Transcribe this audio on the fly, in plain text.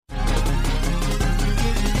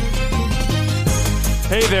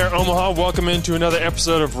Hey there, Omaha. Welcome into another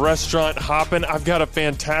episode of Restaurant Hoppin'. I've got a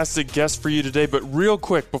fantastic guest for you today, but real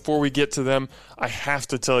quick, before we get to them, I have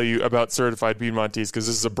to tell you about Certified Piedmontese because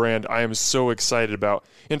this is a brand I am so excited about.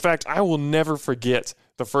 In fact, I will never forget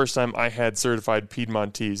the first time I had Certified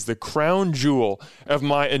Piedmontese. The crown jewel of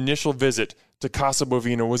my initial visit to Casa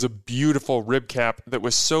Bovina was a beautiful rib cap that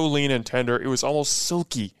was so lean and tender, it was almost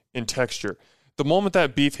silky in texture. The moment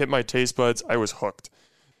that beef hit my taste buds, I was hooked.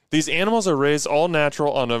 These animals are raised all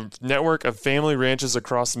natural on a network of family ranches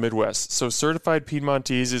across the Midwest, so Certified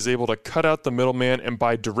Piedmontese is able to cut out the middleman and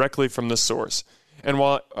buy directly from the source. And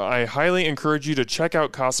while I highly encourage you to check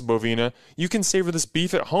out Casa Bovina, you can savor this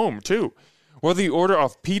beef at home, too. Whether you order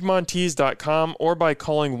off Piedmontese.com or by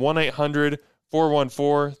calling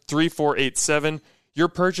 1-800-414-3487, your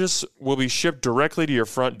purchase will be shipped directly to your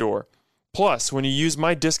front door. Plus, when you use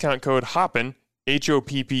my discount code HOPPEN,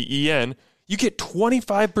 HOPPEN, you get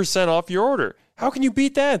 25% off your order. How can you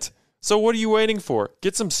beat that? So what are you waiting for?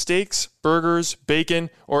 Get some steaks, burgers, bacon,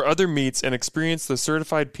 or other meats and experience the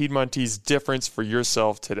Certified Piedmontese difference for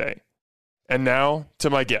yourself today. And now, to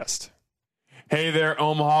my guest. Hey there,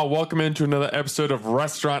 Omaha. Welcome into another episode of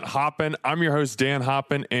Restaurant Hoppin'. I'm your host, Dan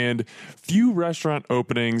Hoppin', and few restaurant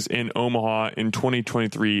openings in Omaha in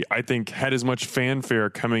 2023, I think, had as much fanfare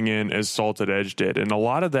coming in as Salted Edge did. And a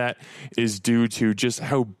lot of that is due to just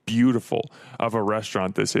how beautiful of a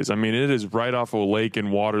restaurant this is. I mean, it is right off a lake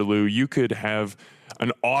in Waterloo. You could have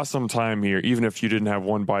an awesome time here, even if you didn't have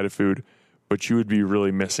one bite of food, but you would be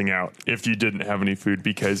really missing out if you didn't have any food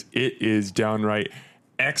because it is downright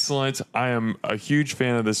excellent. I am a huge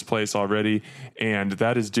fan of this place already, and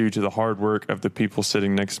that is due to the hard work of the people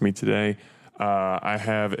sitting next to me today. I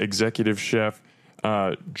have executive chef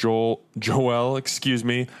Joel,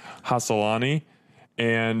 Hassanali,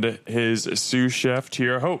 and his sous chef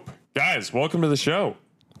Tierra. Guys, welcome to the show.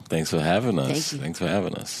 Thanks for having us. Thanks for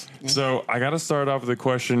having us. So I got to start off with a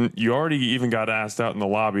question. You already even got asked out in the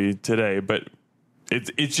lobby today, but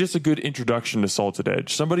it's just a good introduction to Salted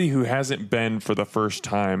Edge. Somebody who hasn't been for the first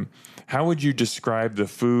time, how would you describe the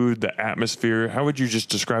food, the atmosphere? How would you just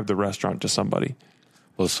describe the restaurant to somebody?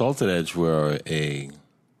 Well, Salted Edge, we're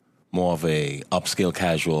more of a upscale,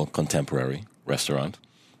 casual, contemporary restaurant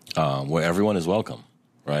where everyone is welcome.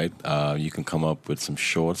 Right? You can come up with some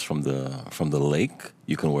shorts from the lake.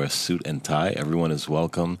 You can wear a suit and tie. Everyone is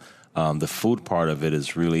welcome. The food part of it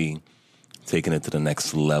is really taking it to the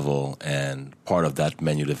next level, and part of that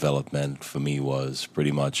menu development for me was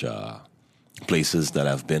pretty much places that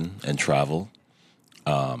I've been and traveled,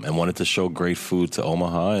 and wanted to show great food to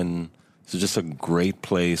Omaha, and it's just a great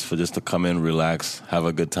place for just to come in, relax, have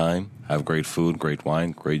a good time, have great food, great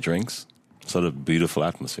wine, great drinks, sort of beautiful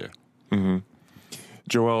atmosphere. Mm-hmm.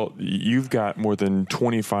 Joel, you've got more than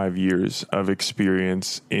 25 years of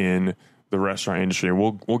experience in the restaurant industry.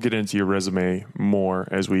 We'll get into your resume more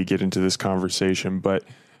as we get into this conversation. But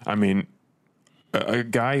I mean, a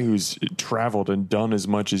guy who's traveled and done as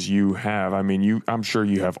much as you have, I mean, I'm sure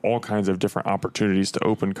you have all kinds of different opportunities to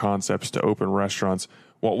open concepts, to open restaurants.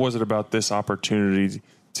 What was it about this opportunity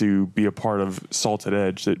to be a part of Salted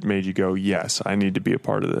Edge that made you go, yes, I need to be a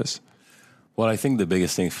part of this? Well, I think the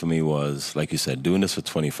biggest thing for me was, like you said, doing this for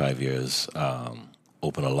 25 years,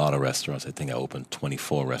 opened a lot of restaurants. I think I opened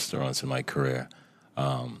 24 restaurants in my career.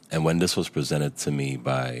 And when this was presented to me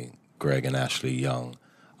by Greg and Ashley Young,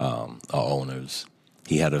 our owners,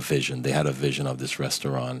 he had a vision. They had a vision of this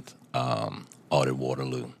restaurant out at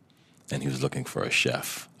Waterloo, and he was looking for a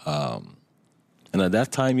chef. And at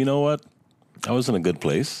that time, you know what? I was in a good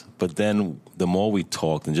place. But then the more we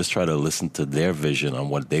talked and just tried to listen to their vision on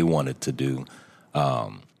what they wanted to do,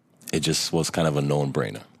 it just was kind of a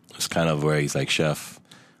no-brainer. It's kind of where he's like, chef, I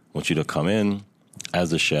want you to come in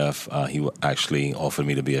as a chef. He actually offered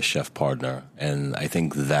me to be a chef partner. And I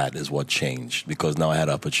think that is what changed, because now I had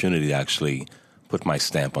an opportunity to actually put my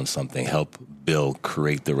stamp on something, help build,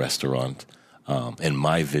 create the restaurant, and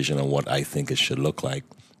my vision on what I think it should look like,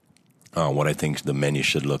 what I think the menu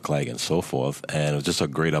should look like, and so forth. And it was just a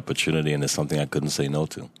great opportunity, and it's something I couldn't say no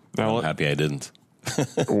to. I'm happy I didn't.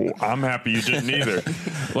 I'm happy you didn't either.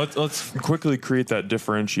 Let's quickly create that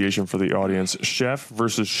differentiation for the audience. Chef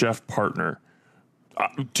versus chef partner.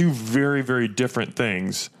 Two very, very different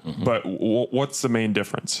things, but what's the main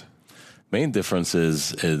difference? Main difference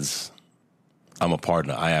is I'm a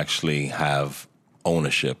partner. I actually have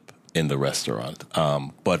ownership in the restaurant.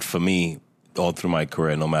 But for me, all through my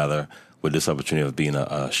career, no matter with this opportunity of being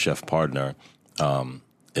a chef partner,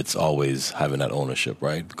 it's always having that ownership,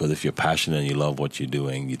 right? Because if you're passionate and you love what you're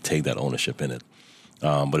doing, you take that ownership in it.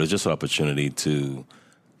 But it's just an opportunity to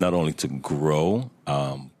not only to grow,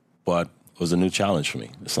 but was a new challenge for me.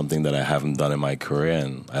 It's something that I haven't done in my career,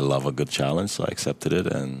 and I love a good challenge, so I accepted it,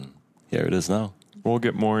 and here it is now. We'll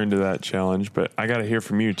get more into that challenge, but I got to hear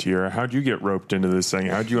from you, Tierra. How'd you get roped into this thing?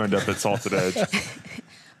 How'd you end up at Salted Edge?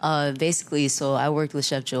 Basically, so I worked with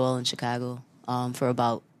Chef Joel in Chicago for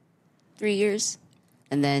about 3 years,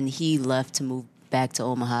 and then he left to move back to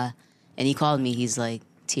Omaha, and he called me. He's like,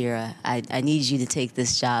 Tierra, I need you to take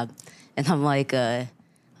this job. And I'm like, all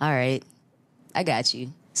right, I got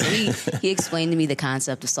you. So he explained to me the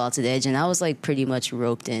concept of Salted Edge, and I was like pretty much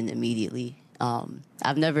roped in immediately.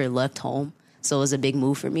 I've never left home, so it was a big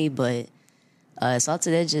move for me, but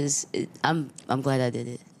Salted Edge I'm glad I did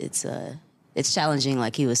it. It's challenging,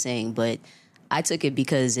 like he was saying, but I took it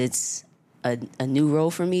because it's a new role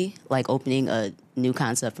for me, like opening a new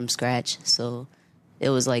concept from scratch. So it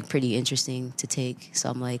was like pretty interesting to take. So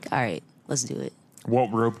I'm like, all right, let's do it.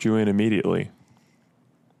 What roped you in immediately?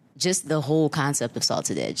 Just the whole concept of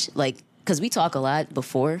Salted Edge. Like, because we talk a lot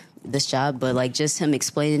before this job, but like just him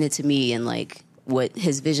explaining it to me and like what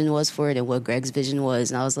his vision was for it and what Greg's vision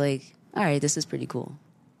was. And I was like, all right, this is pretty cool.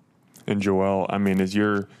 And Joel, I mean, as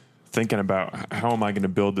you're thinking about how am I going to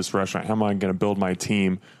build this restaurant? How am I going to build my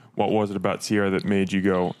team? What was it about Tierra that made you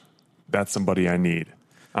go, that's somebody I need?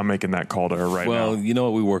 I'm making that call to her right now. Well, you know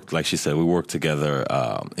what? We worked, like she said, we worked together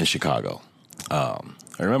in Chicago. I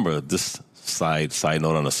remember this side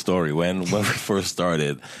note on a story. When we first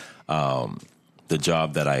started, the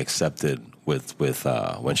job that I accepted with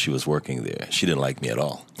when she was working there, she didn't like me at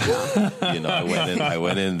all. I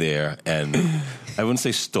went in there and I wouldn't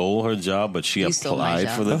say stole her job, but she applied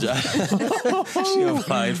for the job. She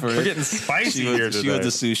applied for it. We're getting spicy here today. She was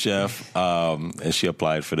the sous chef, and she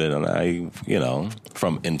applied for it. And I,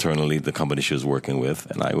 from internally the company she was working with,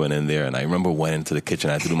 and I went in there, and I remember went into the kitchen.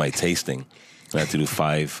 I had to do my tasting. I had to do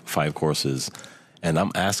five courses, and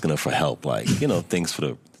I'm asking her for help, like things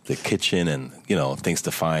for the kitchen and things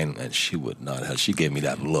to find, and she would not. She gave me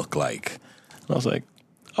that look, like, and I was like,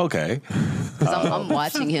 okay. I'm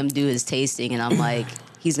watching him do his tasting, and I'm like,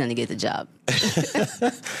 he's going to get the job.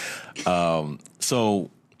 So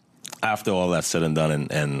after all that said and done,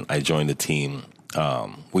 and I joined the team,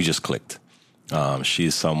 we just clicked.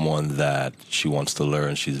 She's someone that she wants to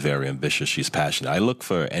learn. She's very ambitious. She's passionate. I look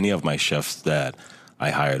for any of my chefs that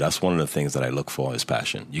I hire. That's one of the things that I look for is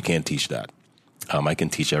passion. You can't teach that. I can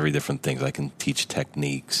teach every different things. I can teach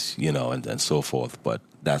techniques, and so forth. But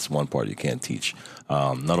that's one part you can't teach.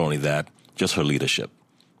 Not only that, just her leadership.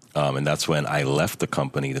 And that's when I left the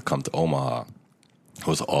company to come to Omaha. It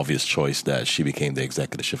was an obvious choice that she became the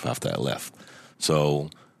executive chef after I left. So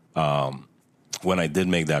when I did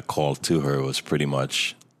make that call to her, it was pretty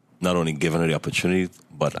much not only giving her the opportunity,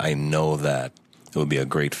 but I know that it would be a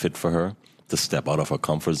great fit for her to step out of her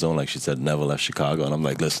comfort zone. Like she said, never left Chicago. And I'm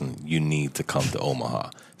like, listen, you need to come to Omaha.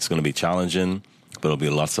 It's going to be challenging, but it'll be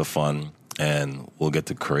lots of fun, and we'll get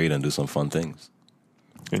to create and do some fun things.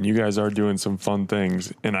 And you guys are doing some fun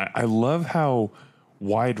things. And I love how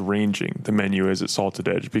wide-ranging the menu is at Salted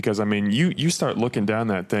Edge, because, I mean, you start looking down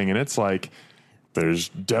that thing, and it's like there's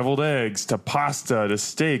deviled eggs to pasta to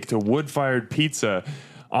steak to wood-fired pizza.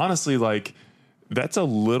 Honestly, like, that's a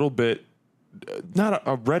little bit, not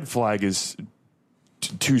a red flag is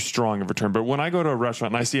too strong of a term, but when I go to a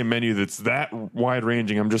restaurant and I see a menu that's that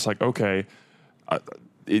wide-ranging, I'm just like, okay,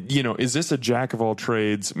 is this a jack of all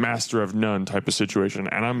trades, master of none type of situation?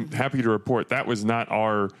 And I'm happy to report that was not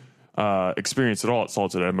our experience at all at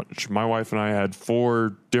Salted Edge. My wife and I had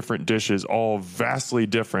 4 different dishes, all vastly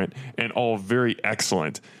different and all very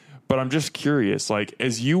excellent. But I'm just curious, like,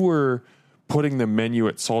 as you were putting the menu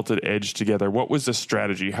at Salted Edge together, what was the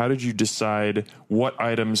strategy? How did you decide what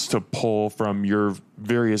items to pull from your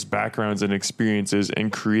various backgrounds and experiences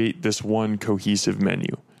and create this one cohesive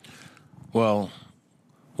menu? Well,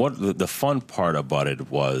 what the fun part about it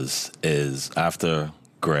is after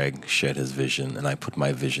Greg shared his vision and I put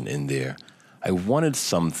my vision in there, I wanted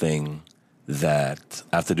something that,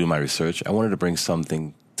 after doing my research, I wanted to bring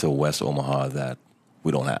something to West Omaha that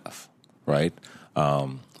we don't have, right?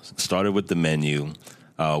 Started with the menu.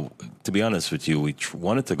 To be honest with you, we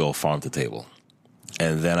wanted to go farm to table.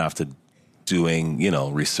 And then after doing,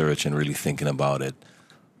 research and really thinking about it,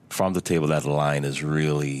 farm to table, that line is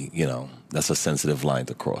really, that's a sensitive line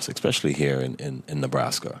to cross, especially here in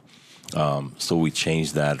Nebraska. So we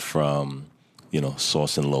changed that from,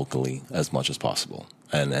 sourcing locally as much as possible.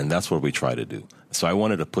 And that's what we try to do. So I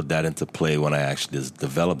wanted to put that into play when I actually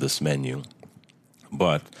developed this menu.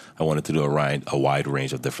 But I wanted to do a wide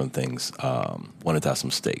range of different things. Wanted to have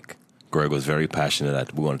some steak. Greg was very passionate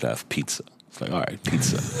that we wanted to have pizza. It's like, all right,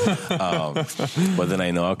 pizza. But then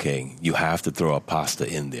I know, okay, you have to throw a pasta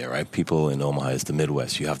in there, right? People in Omaha, it's the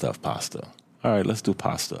Midwest. You have to have pasta. all right, let's do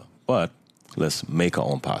pasta, but let's make our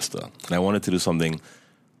own pasta. And I wanted to do something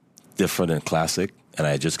different and classic. And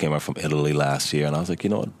I just came out from Italy last year, and I was like, you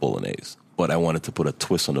know what, bolognese. But I wanted to put a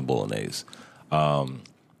twist on the bolognese. And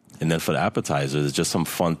then for the appetizers, just some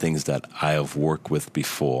fun things that I have worked with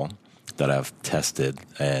before, that I've tested,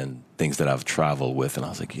 and things that I've traveled with. And I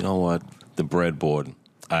was like, you know what, the breadboard.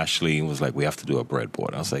 Ashley was like, we have to do a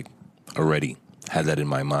breadboard. I was like, already had that in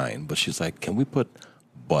my mind. But she's like, can we put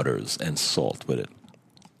butters and salt with it?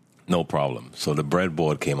 No problem. So the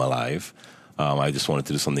breadboard came alive. I just wanted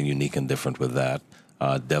to do something unique and different with that.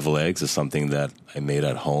 Devil eggs is something that I made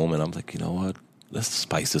at home, and I'm like, you know what? Let's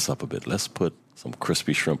spice this up a bit. Let's put some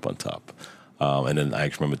crispy shrimp on top. And then I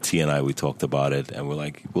remember T and I, we talked about it, and we're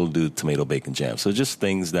like, we'll do tomato bacon jam. So just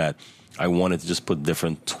things that I wanted to just put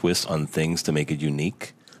different twists on things to make it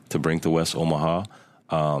unique, to bring to West Omaha,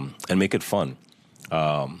 and make it fun.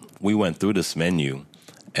 We went through this menu,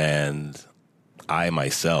 and I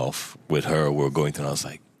myself, with her, were going through, and I was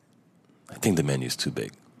like, I think the menu's too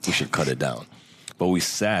big. We should cut it down. But we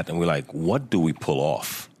sat and we're like, what do we pull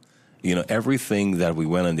off? You know, everything that we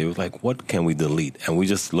went on there was like, what can we delete? And we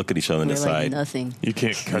just look at each other and decide. Nothing. You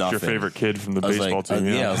can't cut your favorite kid from the baseball team.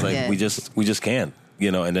 I was like, we just can't.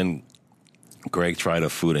 You know, and then Greg tried our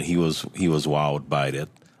food and he was wowed by it.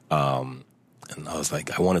 And I was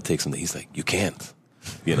like, I want to take something. He's like, you can't.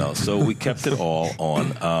 You know, so we kept it all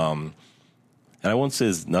on. And I won't say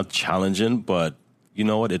it's not challenging, but you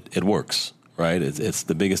know what? It works, right? It's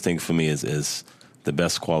the biggest thing for me is the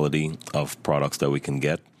best quality of products that we can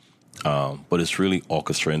get. But it's really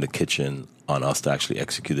orchestrating the kitchen on us to actually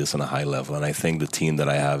execute this on a high level. And I think the team that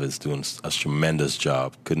I have is doing a tremendous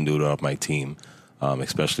job. Couldn't do it without my team,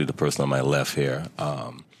 especially the person on my left here.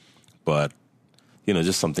 But, you know,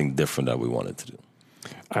 just something different that we wanted to do.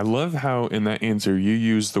 I love how in that answer you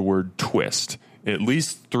use the word twist at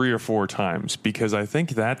least 3 or 4 times, because I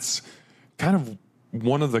think that's kind of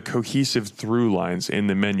one of the cohesive through lines in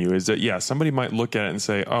the menu is that, yeah, somebody might look at it and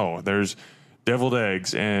say, oh, there's deviled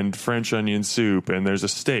eggs and French onion soup and there's a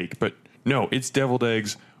steak. But no, it's deviled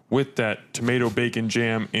eggs with that tomato bacon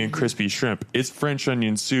jam and crispy shrimp. It's French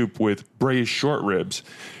onion soup with braised short ribs.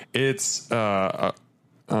 It's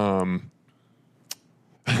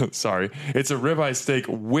sorry, it's a ribeye steak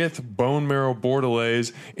with bone marrow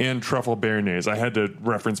bordelaise and truffle béarnaise. I had to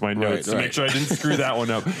reference my notes to make sure I didn't screw that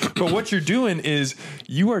one up. But what you're doing is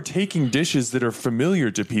you are taking dishes that are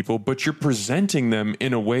familiar to people, but you're presenting them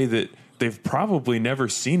in a way that they've probably never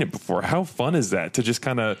seen it before. How fun is that to just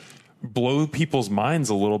kind of blow people's minds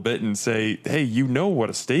a little bit and say, hey, you know what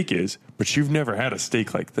a steak is, but you've never had a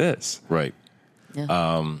steak like this. Right.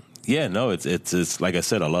 Yeah. No, it's like I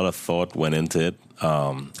said, a lot of thought went into it.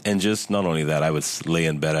 And just not only that, I would lay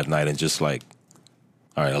in bed at night and just like,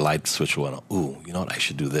 all right, a light switch went on. Ooh, you know what? I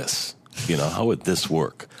should do this. You know, how would this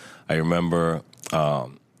work? I remember I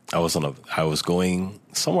was going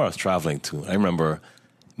somewhere I was traveling to. I remember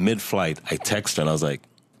mid-flight, I texted her and I was like,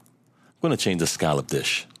 I'm going to change the scallop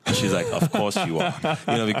dish. And she's like, of course you are.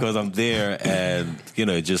 You know, because I'm there and, you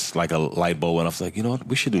know, just like a light bulb. And I was like, you know what?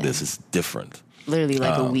 We should do this. It's different. Literally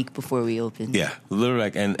like a week before we opened. Yeah, literally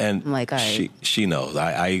like, and I'm like, all right. she knows.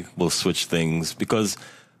 I will switch things because,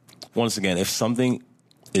 once again, if something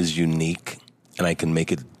is unique and I can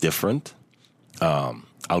make it different,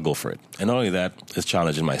 I'll go for it. And not only that, it's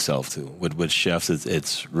challenging myself too. With chefs,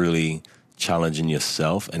 it's really challenging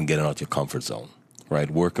yourself and getting out your comfort zone, right?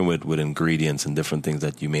 Working with ingredients and different things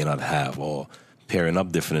that you may not have, or pairing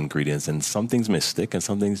up different ingredients. And some things may stick and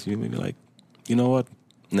some things you may be like, you know what?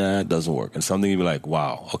 Nah, it doesn't work. And something you'd be like,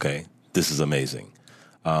 wow, okay, this is amazing.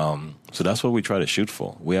 So that's what we try to shoot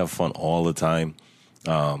for. We have fun all the time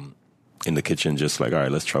in the kitchen, just like, all right,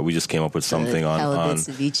 let's try. We just came up with something on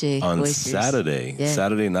Saturday. Yeah.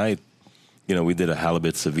 Saturday night, you know, we did a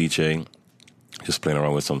halibut ceviche, just playing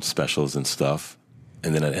around with some specials and stuff.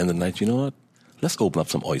 And then at the end of the night, you know what? Let's open up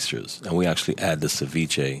some oysters. And we actually add the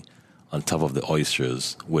ceviche on top of the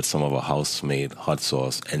oysters with some of our house-made hot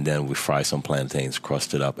sauce, and then we fry some plantains,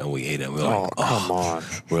 crust it up, and we ate it. And we're like, come on.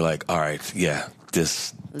 We're like, all right, yeah,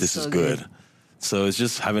 this is good. So it's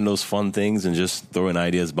just having those fun things and just throwing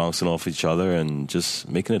ideas, bouncing off each other, and just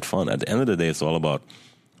making it fun. At the end of the day, it's all about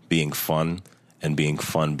being fun, being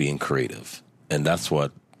creative. And that's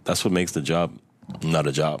what makes the job not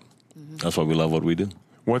a job. Mm-hmm. That's why we love what we do.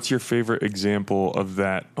 What's your favorite example of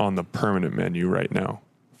that on the permanent menu right now?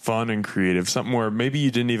 Fun and creative, something where maybe you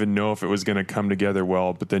didn't even know if it was going to come together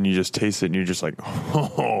well, but then you just taste it and you're just like,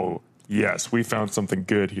 oh, yes, we found something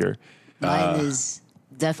good here. Mine is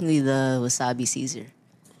definitely the wasabi Caesar.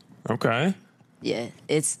 Okay. Yeah,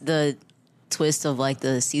 it's the twist of like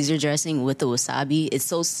the Caesar dressing with the wasabi. It's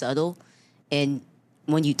so subtle, and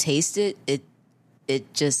when you taste it,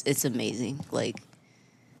 it's amazing. Like,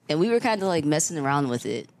 and we were kind of like messing around with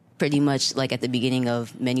it pretty much like at the beginning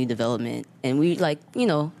of menu development. And we like,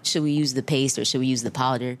 should we use the paste or should we use the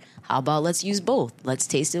powder? How about let's use both? Let's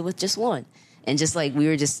taste it with just one. And just like we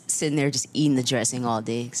were just sitting there just eating the dressing all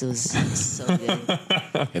day because it was so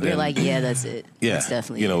good. We were like, yeah, that's it. Yeah, that's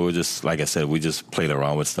definitely it. we're just, like I said, we just played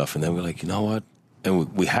around with stuff. And then we're like, you know what?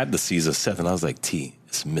 And we had the Caesar set, and I was like, T,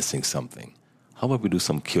 it's missing something. How about we do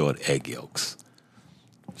some cured egg yolks?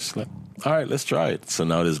 Just like, all right, let's try it. So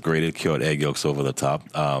now there's grated cured egg yolks over the top.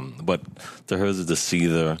 But to hers is the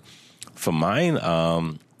Caesar. For mine,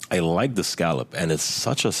 I like the scallop, and it's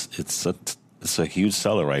a huge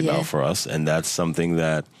seller right now for us, and that's something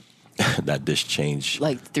that that dish changed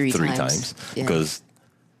like three times. Because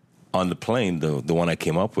on the plane, the one I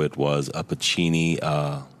came up with was a pacini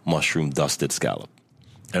mushroom dusted scallop.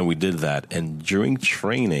 And we did that. And during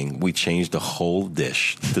training, we changed the whole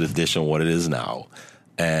dish to the dish on what it is now.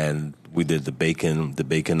 And we did the bacon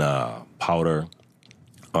powder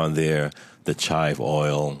on there, the chive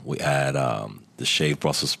oil. We add the shaved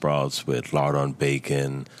Brussels sprouts with lardon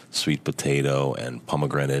bacon, sweet potato, and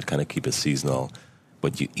pomegranate, kind of keep it seasonal.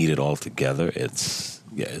 But you eat it all together. It's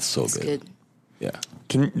so good. Yeah.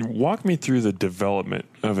 Can you walk me through the development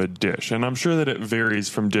of a dish? And I'm sure that it varies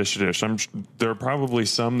from dish to dish. There are probably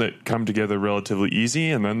some that come together relatively easy,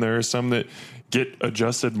 and then there are some that get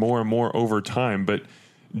adjusted more and more over time. But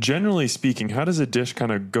generally speaking, how does a dish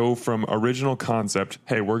kind of go from original concept,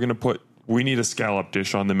 hey, we need a scallop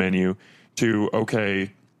dish on the menu, to,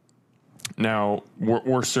 okay, now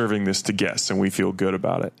we're serving this to guests and we feel good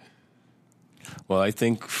about it? Well, I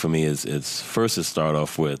think for me, it's first to start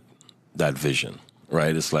off with that vision,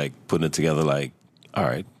 right? It's like putting it together like, all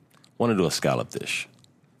right, want to do a scallop dish.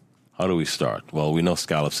 How do we start? Well, we know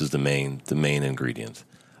scallops is the main ingredient.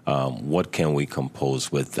 What can we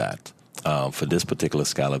compose with that? For this particular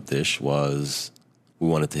scallop dish we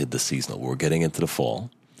wanted to hit the seasonal. We're getting into the fall,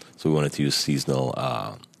 so we wanted to use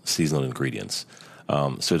seasonal ingredients.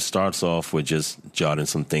 So it starts off with just jotting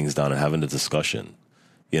some things down and having a discussion,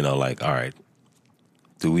 like, all right,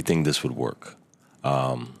 do we think this would work?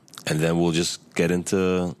 And then we'll just get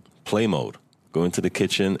into play mode, go into the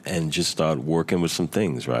kitchen and just start working with some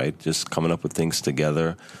things, right? Just coming up with things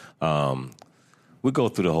together. We go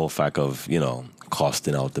through the whole fact of,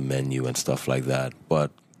 costing out the menu and stuff like that.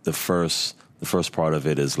 But the first part of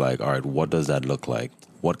it is like, all right, what does that look like?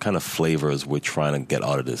 What kind of flavors we're trying to get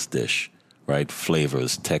out of this dish, right?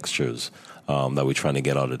 Flavors, textures that we're trying to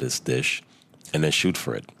get out of this dish, and then shoot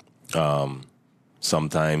for it.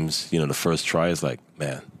 Sometimes, the first try is like,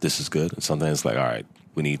 man, this is good. And sometimes it's like, all right,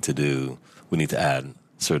 we need to add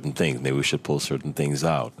certain things. Maybe we should pull certain things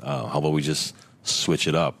out. How about we just switch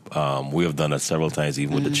it up? We have done that several times,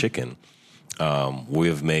 even with the chicken. We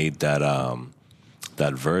have made that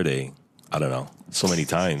verde, I don't know, so many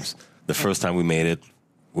times. The first time we made it,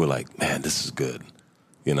 we're like, man, this is good,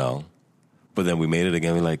 But then we made it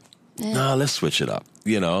again. We're like, nah, let's switch it up,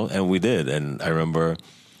 And we did. And I remember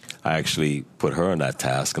I actually put her on that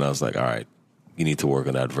task, and I was like, all right, you need to work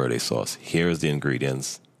on that verde sauce. Here's the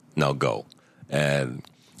ingredients. Now go. And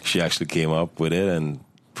she actually came up with it, and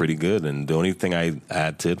pretty good. And the only thing I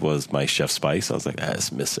added was my chef spice. I was like,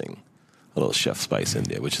 it's missing a little chef spice in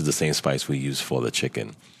there, which is the same spice we use for the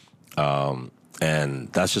chicken.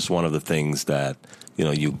 And that's just one of the things that,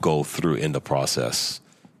 you go through in the process,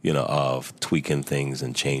 of tweaking things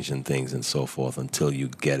and changing things and so forth until you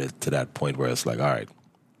get it to that point where it's like, all right,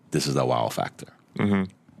 this is the wow factor. Mm-hmm.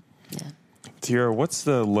 Yeah. Tierra, what's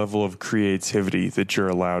the level of creativity that you're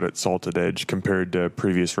allowed at Salted Edge compared to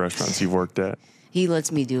previous restaurants you've worked at? He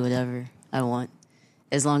lets me do whatever I want,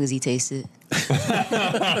 as long as he tastes it.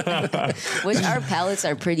 Which our palates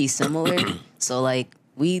are pretty similar, so like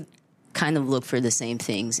we kind of look for the same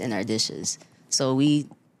things in our dishes. So we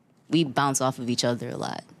bounce off of each other a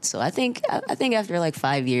lot. So I think after like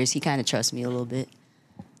 5 years, he kind of trusts me a little bit.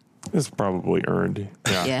 It's probably earned.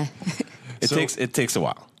 Yeah. It takes a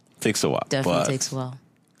while. Definitely takes a while.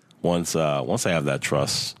 Once I have that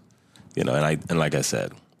trust, and like I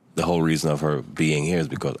said, the whole reason of her being here is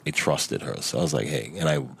because I trusted her. So I was like, hey, and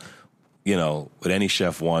I, with any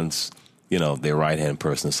chef wants, their right-hand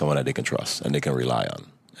person is someone that they can trust and they can rely on,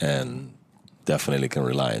 and definitely can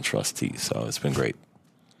rely and trust T. So it's been great.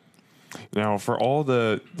 Now, for all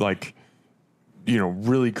the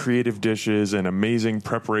really creative dishes and amazing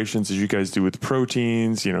preparations as you guys do with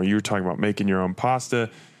proteins, you were talking about making your own pasta.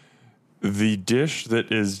 The dish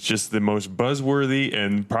that is just the most buzzworthy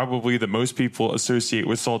and probably that most people associate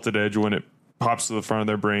with Salted Edge when it pops to the front of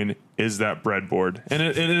their brain is that breadboard. And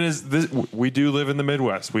it is this, we do live in the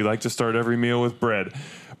Midwest. We like to start every meal with bread.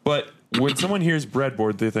 But when someone hears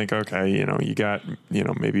breadboard, they think, okay, you got,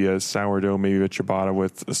 maybe a sourdough, maybe a ciabatta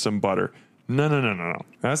with some butter. No.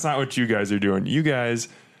 That's not what you guys are doing. You guys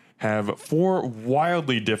have 4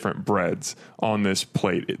 wildly different breads on this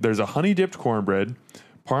plate. There's a honey-dipped cornbread,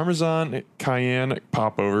 Parmesan cayenne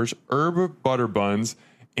popovers, herb butter buns,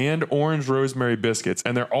 and orange rosemary biscuits.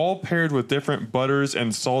 And they're all paired with different butters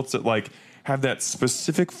and salts that have that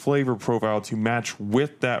specific flavor profile to match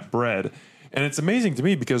with that bread. And it's amazing to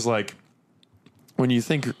me because when you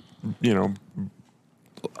think,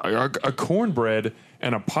 a cornbread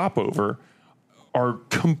and a popover are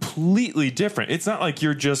completely different. It's not like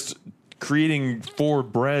you're just creating 4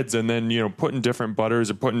 breads and then, putting different butters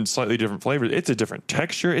or putting slightly different flavors. It's a different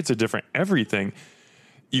texture. It's a different everything.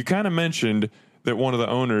 You kind of mentioned that one of the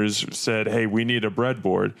owners said, hey, we need a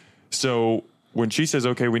breadboard. So when she says,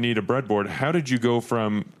 okay, we need a breadboard, how did you go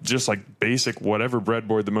from just basic whatever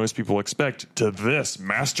breadboard that most people expect to this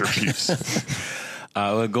masterpiece?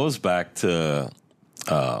 It goes back to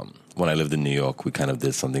when I lived in New York. We kind of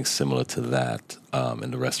did something similar to that in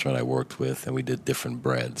the restaurant I worked with, and we did different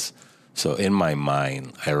breads. So in my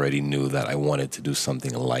mind, I already knew that I wanted to do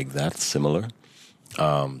something like that, similar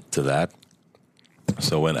to that.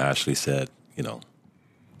 So when Ashley said,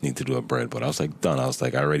 need to do a bread, but I was done. I was I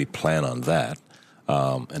already plan on that.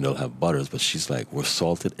 And they'll have butters, but she's we're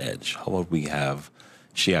salted edge. How about we have,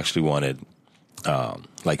 she actually wanted,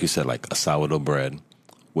 like you said, a sourdough bread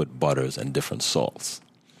with butters and different salts.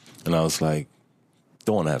 And I was don't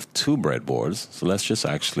want to have 2 breadboards, so let's just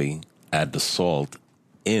actually add the salt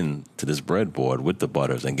into this breadboard with the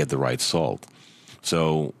butters and get the right salt.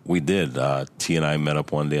 So we did. T and I met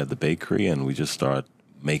up one day at the bakery, and we just started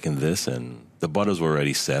making this, and the butters were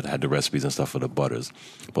already set, had the recipes and stuff for the butters,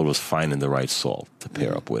 but it was finding the right salt to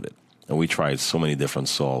pair up with it. And we tried so many different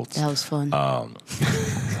salts. That was fun.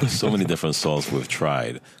 So many different salts we've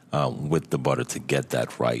tried with the butter to get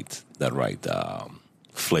that right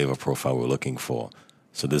flavor profile we're looking for.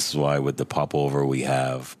 So this is why with the popover we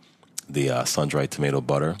have the sun-dried tomato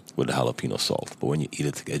butter with the jalapeno salt. But when you eat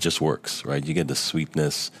it, it just works, right? You get the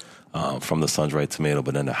sweetness from the sun-dried tomato,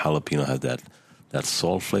 but then the jalapeno has that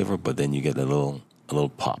salt flavor, but then you get a little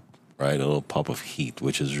pop, right? A little pop of heat,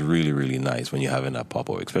 which is really, really nice when you're having that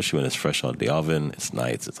popover, especially when it's fresh out of the oven. It's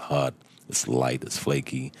nice, it's hot, it's light, it's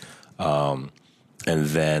flaky. And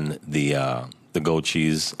then the goat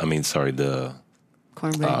cheese, the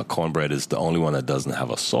cornbread is the only one that doesn't have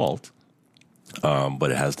a salt,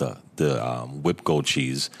 but it has the whipped goat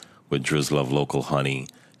cheese with drizzle of local honey,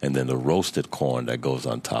 and then the roasted corn that goes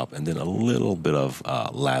on top, and then a little bit of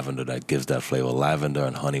lavender that gives that flavor. Lavender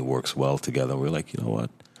and honey works well together. We're you know what?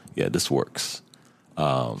 Yeah, this works.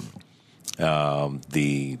 The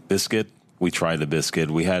biscuit, we tried the biscuit.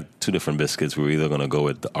 We had 2 different biscuits. We were either going to go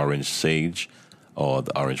with the orange sage or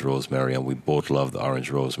the orange rosemary, and we both love the orange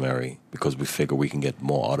rosemary because we figure we can get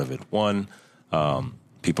more out of it. One,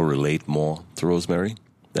 people relate more to rosemary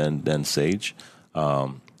than sage.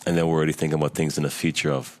 And then we're already thinking about things in the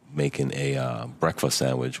future of making a breakfast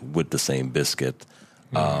sandwich with the same biscuit.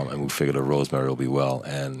 And we figured the rosemary will be well.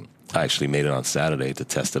 And I actually made it on Saturday to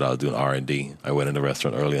test it out, doing R&D. I went in the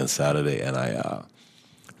restaurant early on Saturday, and I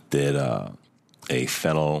did a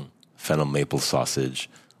fennel maple sausage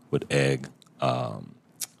with egg, not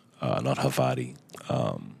Havarti.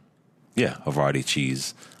 Havarti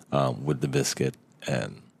cheese with the biscuit,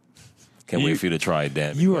 and can't wait for you to try it,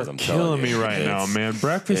 Dan. You are killing me right now, man.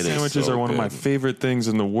 Breakfast sandwiches are one of my favorite things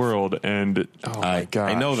in the world, and my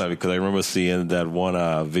gosh. I know that because I remember seeing that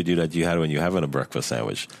one video that you had when you're having a breakfast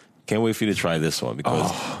sandwich. Can't wait for you to try this one because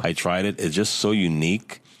I tried it. It's just so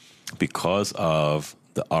unique because of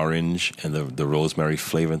the orange and the rosemary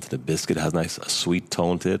flavor into the biscuit. It has a sweet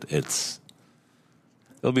tone to it.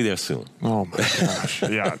 It'll be there soon. Oh my gosh.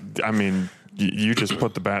 Yeah, you just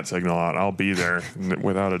put the bat signal out. I'll be there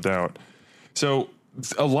without a doubt. So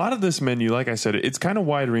a lot of this menu, like I said, it's kind of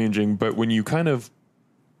wide ranging, but when you kind of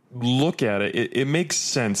look at it, it makes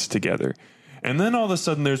sense together. And then all of a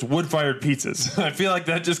sudden there's wood-fired pizzas. I feel like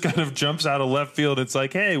that just kind of jumps out of left field. It's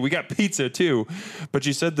hey, we got pizza too. But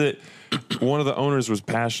you said that one of the owners was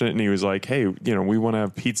passionate and he was hey, we want to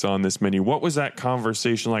have pizza on this menu. What was that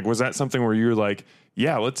conversation like? Was that something where you were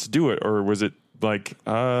yeah, let's do it? Or was it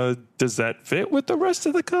does that fit with the rest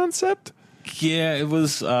of the concept? Yeah, it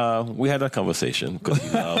was. We had that conversation because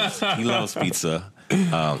he loves pizza.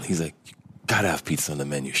 He's you gotta have pizza on the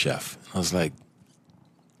menu, chef. I was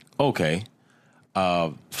okay.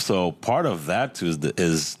 So part of that too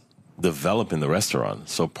is developing the restaurant.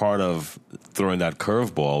 So part of throwing that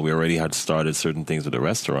curveball, we already had started certain things with the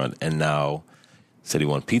restaurant, and now said he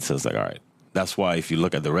wanted pizza. It's like, all right. That's why if you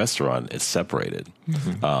look at the restaurant, it's separated.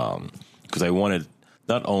 Because I wanted,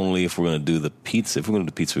 not only if we're going to do the pizza, if we're going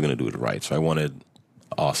to do pizza, we're going to do it right. So I wanted an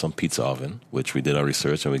awesome pizza oven, which we did our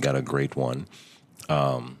research and we got a great one.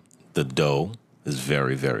 The dough is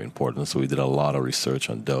very, very important. So we did a lot of research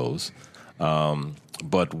on doughs.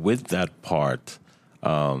 But with that part,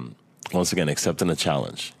 once again, accepting the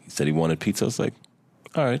challenge. He said he wanted pizza. I was like,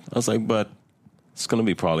 all right. I was like, but it's going to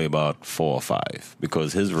be probably about 4 or 5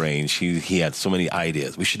 because his range, he had so many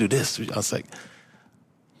ideas. We should do this. I was like,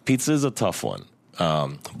 pizza is a tough one.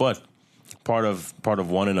 But part of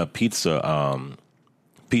wanting a pizza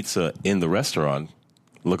in the restaurant,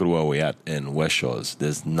 look at where we're at in West Shores.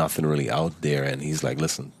 There's nothing really out there. And he's like,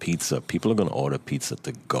 listen, pizza, people are going to order pizza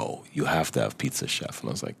to go. You have to have pizza, chef. And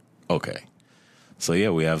I was like, okay. So,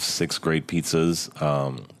 yeah, we have 6 great pizzas.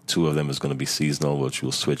 2 of them is going to be seasonal, which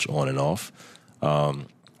we'll switch on and off.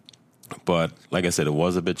 But like I said, it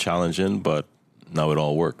was a bit challenging, but now it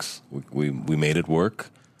all works. We made it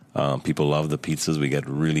work. People love the pizzas. We get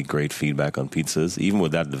really great feedback on pizzas. Even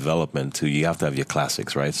with that development, too, you have to have your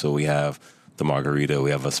classics, right? So we have the margarita,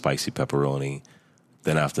 we have a spicy pepperoni.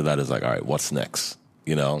 Then after that is like, all right, what's next?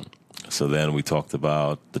 You know? So then we talked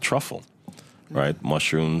about the truffle, right?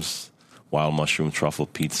 Mushrooms, wild mushroom truffle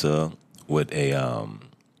pizza with a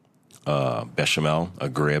bechamel, a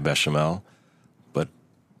grey bechamel. But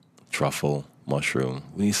truffle, mushroom,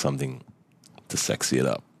 we need something to sexy it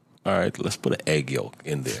up. All right, let's put an egg yolk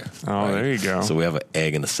in there. Oh, right? There you go. So we have an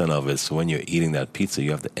egg in the center of it. So when you're eating that pizza,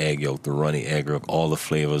 you have the egg yolk, the runny egg yolk, all the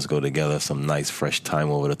flavors go together, some nice fresh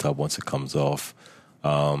thyme over the top once it comes off.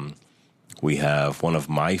 We have one of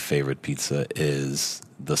my favorite pizza is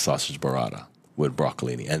the sausage burrata with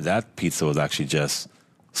broccolini. And that pizza was actually just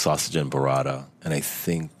sausage and burrata. And I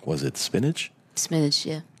think, was it spinach? Spinach,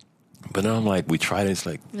 yeah. But then I'm like, we tried it. It's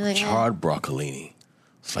like charred broccolini.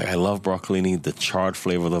 It's like, I love broccolini, the charred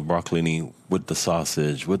flavor of the broccolini with the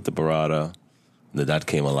sausage, with the burrata. That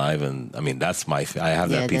came alive. And I mean, that's I have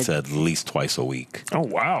that pizza at least twice a week. Oh,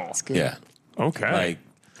 wow. That's good. Yeah. Okay. Like,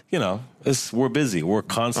 you know, we're busy. We're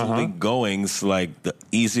constantly going. So like the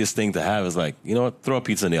easiest thing to have is like, you know what, throw a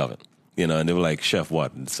pizza in the oven. You know, and they were like, chef,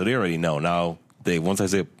 what? So they already know. Now, once I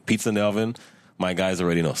say pizza in the oven, my guys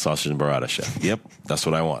already know sausage and burrata, chef. Yep, that's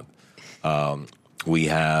what I want. We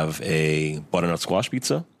have a butternut squash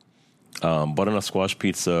pizza. Butternut squash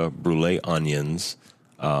pizza, brulee onions,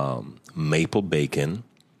 maple bacon,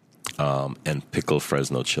 and pickled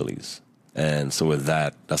Fresno chilies. And so with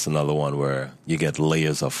that, that's another one where you get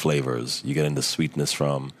layers of flavors. You get into sweetness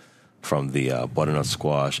from the butternut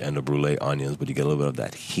squash and the brulee onions, but you get a little bit of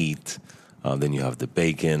that heat. Then you have the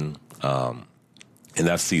bacon. And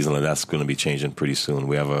that's seasonal. That's going to be changing pretty soon.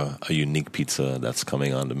 We have a unique pizza that's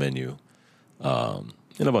coming on the menu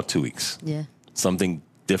in about 2 weeks. Yeah. Something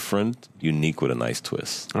different, unique with a nice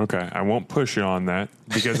twist. Okay, I won't push you on that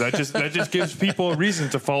because that just gives people a reason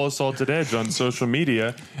to follow Salted Edge on social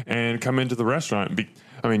media and come into the restaurant.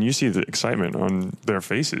 I mean, you see the excitement on their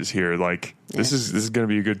faces here. Like this is going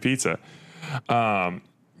to be a good pizza.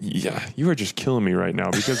 Yeah, you are just killing me right now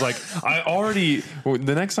because like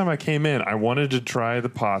the next time I came in, I wanted to try the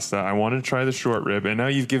pasta. I wanted to try the short rib. And now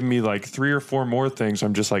you've given me like 3 or 4 more things.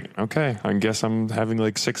 I'm just like, okay, I guess I'm having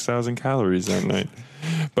like 6,000 calories that night.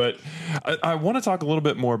 But I want to talk a little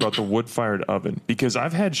bit more about the wood-fired oven because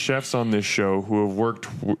I've had chefs on this show who have worked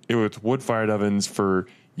with wood-fired ovens for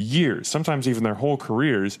years, sometimes even their whole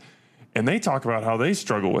careers. And they talk about how they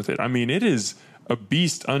struggle with it. I mean, it is a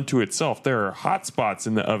beast unto itself. There are hot spots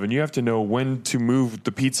in the oven. You have to know when to move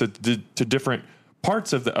the pizza to different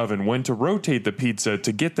parts of the oven, when to rotate the pizza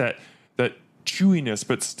to get that chewiness,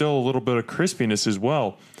 but still a little bit of crispiness as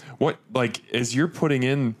well. What, like, as you're putting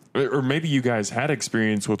in, or maybe you guys had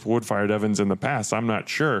experience with wood-fired ovens in the past, I'm not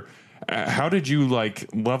sure. How did you, like,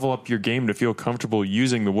 level up your game to feel comfortable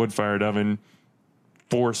using the wood-fired oven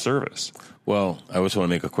for service? Well, I just want to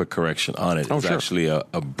make a quick correction on it. It's sure. actually a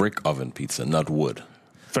brick oven pizza, not wood.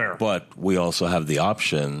 Fair. But we also have the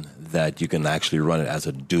option that you can actually run it as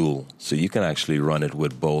a dual. So you can actually run it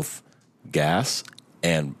with both gas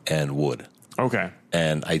and wood. Okay.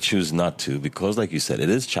 And I choose not to because, like you said, it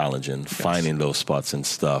is challenging finding those spots and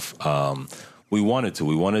stuff. We wanted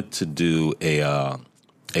to do a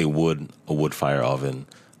wood fire oven,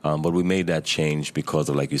 but we made that change because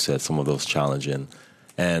of, like you said, some of those challenging.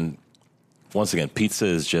 And once again, pizza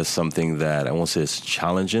is just something that I won't say it's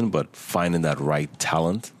challenging, but finding that right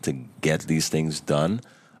talent to get these things done.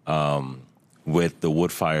 With the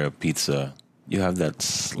wood fire pizza, you have that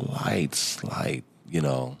slight,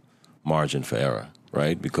 margin for error,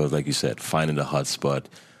 right? Because like you said, finding the hot spot,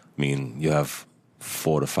 I mean, you have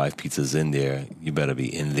 4 to 5 pizzas in there. You better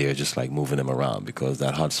be in there just like moving them around, because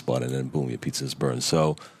that hot spot, and then boom, your pizza's burned.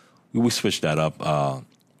 So we switched that up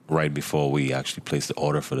right before we actually placed the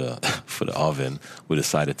order for the for the oven. We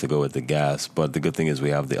decided to go with the gas, but the good thing is we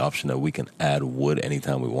have the option that we can add wood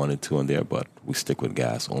anytime we wanted to in there, but we stick with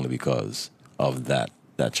gas only because of that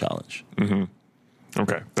challenge. Mm-hmm.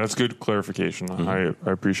 Okay, that's good clarification. I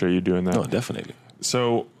appreciate you doing that. No, definitely.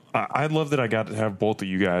 So I love that I got to have both of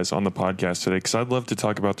you guys on the podcast today, because I'd love to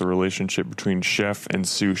talk about the relationship between chef and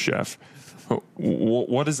sous chef.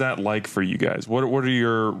 What is that like for you guys? What are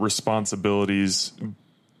your responsibilities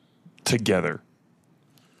together?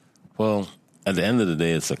 Well, at the end of the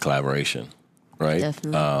day, it's a collaboration, right?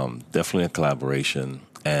 Definitely. Definitely a collaboration.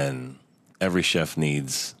 And every chef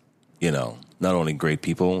needs, not only great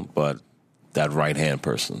people, but that right-hand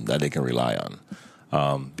person that they can rely on.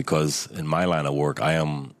 Because in my line of work, I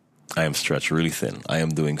am stretched really thin. I am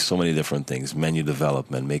doing so many different things, menu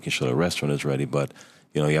development, making sure the restaurant is ready, but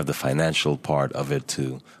you have the financial part of it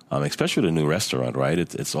too, especially the new restaurant, right?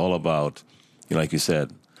 It's all about, like you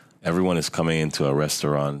said, everyone is coming into a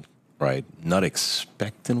restaurant, right, not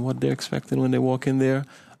expecting what they're expecting when they walk in there,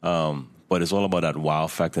 but it's all about that wow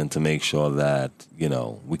factor, and to make sure that,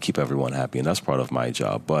 we keep everyone happy, and that's part of my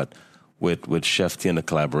job. But with Chef T, and the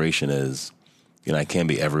collaboration is, I can't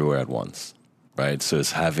be everywhere at once, right? So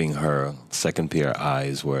it's having her second pair of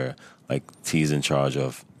eyes where, like, T's in charge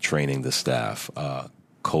of training the staff,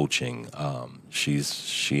 coaching. She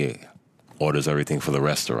orders everything for the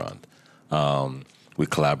restaurant. We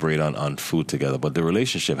collaborate on food together, but the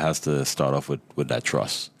relationship has to start off with that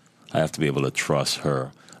trust. I have to be able to trust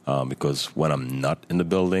her, because when I'm not in the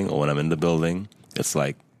building, or when I'm in the building, it's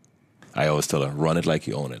like, I always tell her, run it like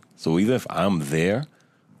you own it. So even if I'm there,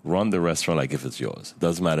 run the restaurant like if it's yours.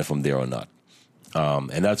 Doesn't matter if I'm there or not.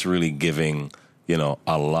 And that's really giving,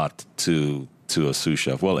 a lot to a sous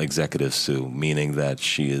chef. Well, executive sous, meaning that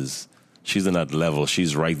she's in that level.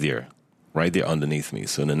 She's right there underneath me.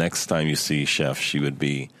 So the next time you see chef, she would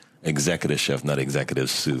be executive chef, not executive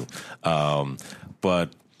sous. But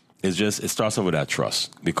it starts off with that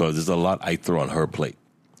trust, because there's a lot I throw on her plate,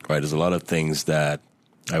 right? There's a lot of things that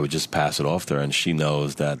I would just pass it off to her, and she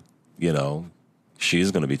knows that,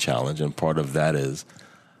 she's going to be challenged. And part of that is,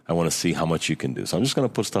 I want to see how much you can do. So I'm just going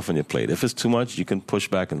to put stuff on your plate. If it's too much, you can push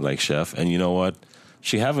back and, like, chef. And you know what?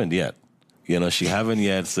 She haven't yet. She haven't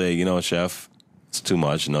yet say, chef, it's too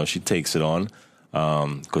much. No, she takes it on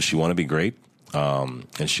because she want to be great.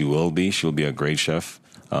 And she will be. She'll be a great chef.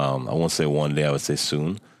 I won't say one day, I would say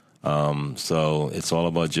soon. So it's all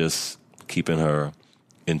about just keeping her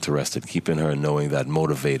interested, keeping her knowing that,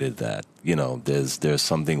 motivated, that, there's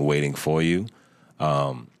something waiting for you.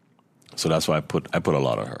 So that's why I put a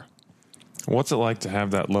lot on her. What's it like to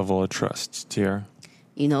have that level of trust, Tierra?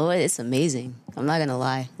 It's amazing. I'm not going to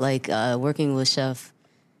lie. Like, working with Chef,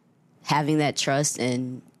 having that trust,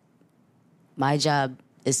 and my job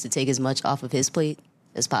is to take as much off of his plate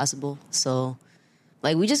as possible. So,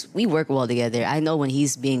 like, we work well together. I know when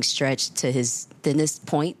he's being stretched to his thinnest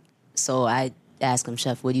point. So I ask him,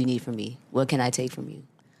 Chef, what do you need from me? What can I take from you?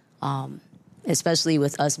 Especially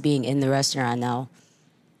with us being in the restaurant now,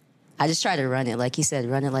 I just try to run it, like he said,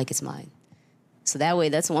 run it like it's mine. So that way,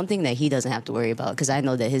 that's one thing that he doesn't have to worry about, because I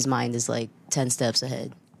know that his mind is like 10 steps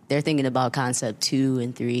ahead. They're thinking about concept 2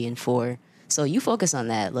 and 3 and 4. So you focus on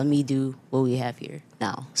that. Let me do what we have here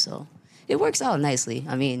now. So it works out nicely.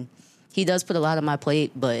 I mean, he does put a lot on my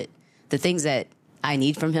plate, but the things that I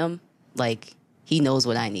need from him, like, he knows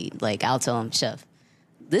what I need. Like, I'll tell him, Chef,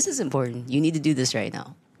 this is important. You need to do this right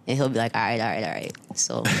now. And he'll be like, all right.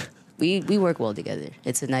 So we work well together.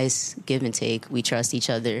 It's a nice give and take. We trust each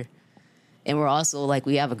other. And we're also, like,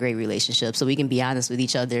 we have a great relationship, so we can be honest with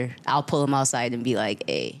each other. I'll pull him outside and be like,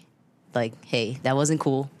 hey, that wasn't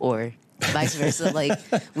cool, or vice versa. Like,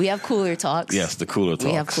 we have cooler talks. Yes, the cooler talks.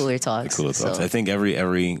 We have cooler talks. The cooler talks. I think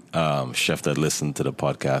every chef that listened to the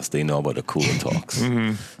podcast, they know about the cooler talks.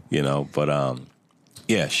 But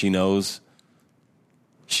yeah, she knows.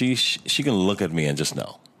 She can look at me and just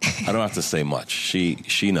know. I don't have to say much.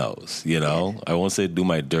 She knows. I won't say do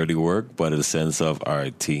my dirty work, but in the sense of, all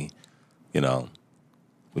right, T, we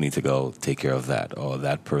need to go take care of that or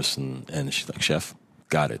that person. And she's like, Chef,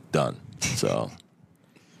 got it, done. So.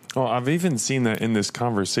 Oh, I've even seen that in this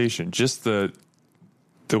conversation. Just the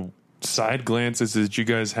side glances that you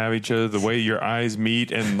guys have each other, the way your eyes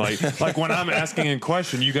meet, and like when I'm asking a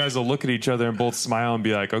question, you guys will look at each other and both smile and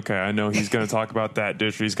be like, okay, I know he's going to talk about that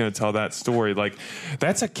dish, or he's going to tell that story. Like,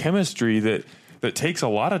 that's a chemistry that takes a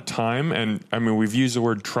lot of time. And I mean, we've used the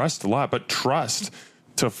word trust a lot, but trust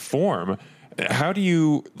to form. How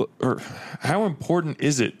important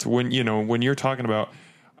is it when you're talking about,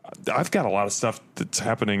 I've got a lot of stuff that's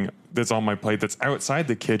happening that's on my plate that's outside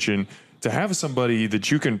the kitchen, to have somebody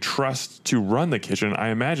that you can trust to run the kitchen? I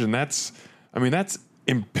imagine that's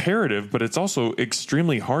imperative, but it's also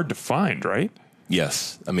extremely hard to find, right?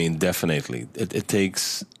 Yes. I mean, definitely. It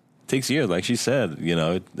takes years. Like she said,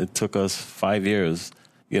 it took us 5 years,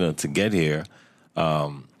 to get here.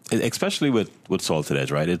 Especially with Salted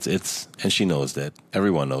Edge, right? It's and she knows that.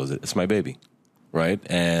 Everyone knows it. It's my baby, right?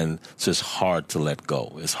 And it's just hard to let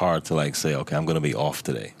go. It's hard to say, okay, I'm going to be off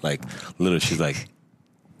today. Like literally, she's like,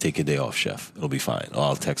 take your day off, chef. It'll be fine. Or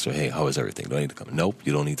I'll text her, hey, how is everything? Do I need to come in? Nope,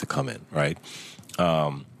 you don't need to come in, right?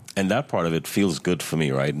 And that part of it feels good for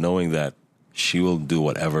me, right? Knowing that she will do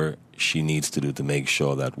whatever she needs to do to make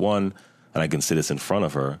sure that, one, and I can say this in front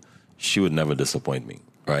of her, she would never disappoint me,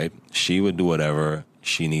 right? She would do whatever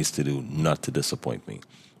she needs to do not to disappoint me.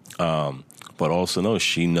 But also know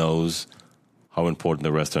she knows how important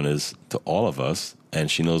the restaurant is to all of us, and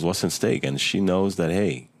she knows what's in stake, and she knows that,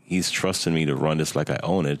 hey, he's trusting me to run this like I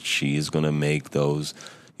own it. She's going to make those,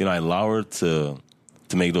 I allow her to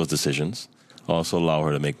make those decisions. I also allow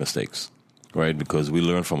her to make mistakes, right? Because we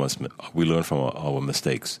learn from our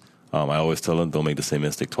mistakes. I always tell her, don't make the same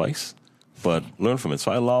mistake twice, but learn from it.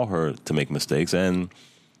 So I allow her to make mistakes, and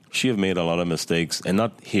she have made a lot of mistakes, and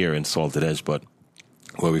not here in Salted Edge, but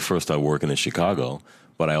where we first started working in Chicago.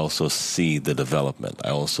 But I also see the development. I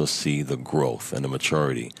also see the growth and the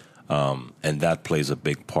maturity. And that plays a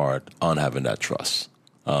big part on having that trust.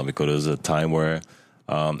 Because there was a time where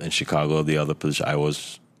in Chicago, the other position,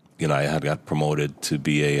 I had got promoted to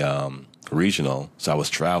be a regional, so I was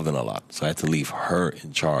traveling a lot. So I had to leave her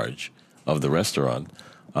in charge of the restaurant.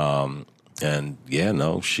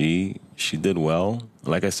 She did well.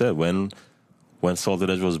 Like I said, when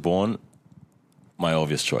Salted Edge was born, my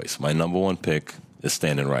obvious choice, my number one pick is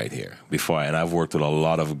standing right here. And I've worked with a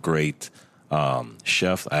lot of great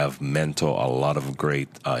chefs. I have mentored a lot of great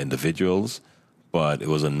individuals, but it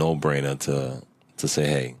was a no-brainer to say,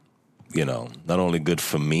 hey, not only good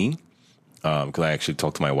for me, because I actually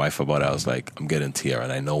talked to my wife about it. I was like, I'm getting Tierra,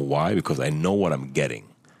 and I know why, because I know what I'm getting,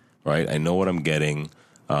 right? I know what I'm getting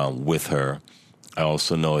with her. I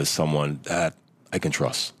also know it's someone that I can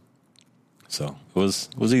trust. So it was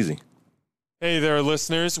easy. Hey there,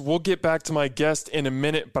 listeners. We'll get back to my guest in a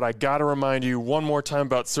minute, but I got to remind you one more time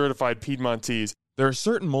about Certified Piedmontese. There are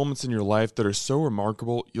certain moments in your life that are so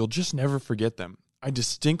remarkable, you'll just never forget them. I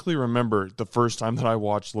distinctly remember the first time that I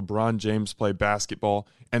watched LeBron James play basketball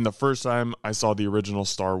and the first time I saw the original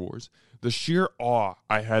Star Wars. The sheer awe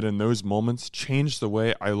I had in those moments changed the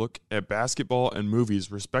way I look at basketball and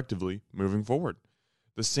movies, respectively, moving forward.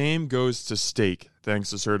 The same goes to steak,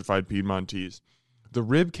 thanks to Certified Piedmontese. The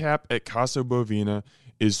rib cap at Casa Bovina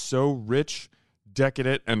is so rich,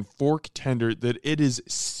 decadent, and fork tender that it is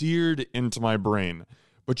seared into my brain.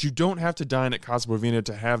 But you don't have to dine at Casa Bovina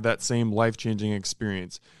to have that same life-changing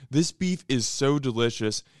experience. This beef is so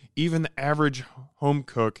delicious, even the average home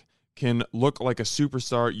cook can look like a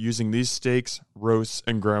superstar using these steaks, roasts,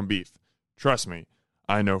 and ground beef. Trust me,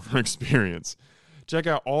 I know from experience. Check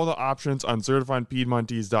out all the options on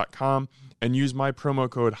CertifiedPiedmontese.com and use my promo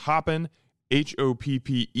code HOPPEN,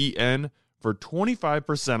 HOPPEN, for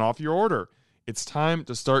 25% off your order. It's time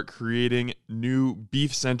to start creating new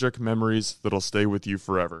beef-centric memories that'll stay with you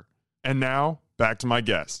forever. And now, back to my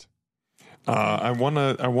guest. I want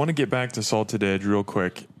to get back to Salted Edge real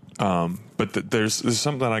quick, but there's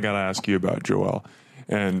something I got to ask you about, Joel,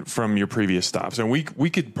 and from your previous stops. And we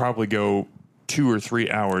could probably go 2 or 3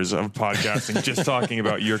 hours of podcasting just talking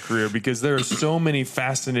about your career, because there are so many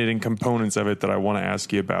fascinating components of it that I want to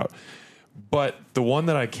ask you about. But the one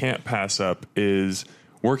that I can't pass up is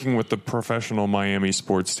working with the professional Miami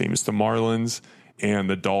sports teams, the Marlins and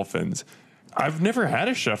the Dolphins. I've never had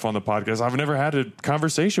a chef on the podcast. I've never had a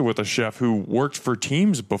conversation with a chef who worked for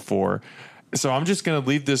teams before. So I'm just going to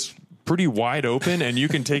leave this pretty wide open, and you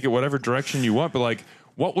can take it whatever direction you want. But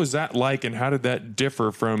what was that like, and how did that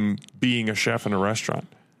differ from being a chef in a restaurant?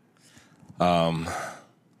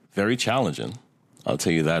 Very challenging. I'll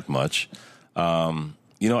tell you that much.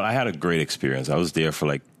 I had a great experience. I was there for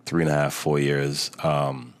 3.5, 4 years.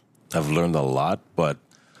 I've learned a lot, but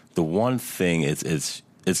the one thing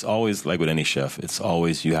it's always like with any chef. It's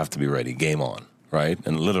always you have to be ready, game on, right?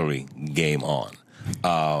 And literally game on.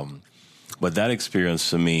 But that experience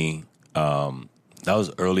for me, that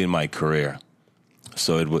was early in my career.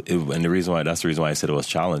 So and that's the reason why I said it was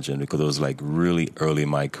challenging, because it was really early in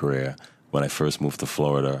my career when I first moved to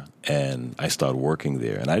Florida and I started working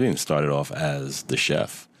there. And I didn't start it off as the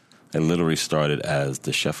chef. I literally started as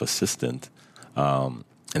the chef assistant And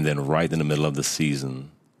then right in the middle of the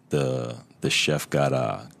season, the chef got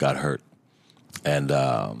hurt. And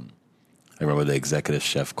I remember the executive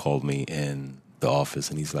chef called me in the office,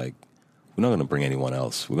 and he's like, "We're not going to bring anyone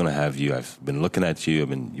else. We're going to have you. I've been looking at you. You've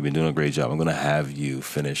been doing a great job. I'm going to have you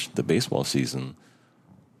finish the baseball season,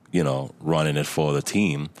 running it for the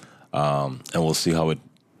team, and we'll see how it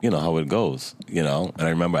goes, And I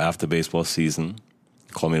remember after baseball season,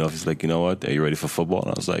 he called me in the office. He's like, "You know what? Are you ready for football?"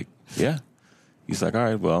 And I was like, "Yeah." He's like, "All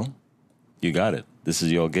right, well, you got it. This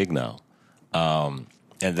is your gig now."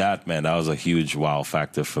 And that was a huge wow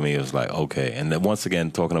factor for me. It was like, okay. And then once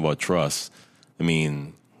again, talking about trust,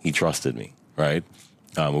 he trusted me, right?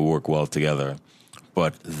 We work well together.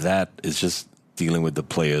 But that is just dealing with the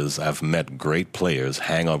players. I've met great players,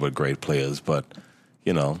 hang out with great players, but,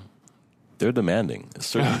 they're demanding.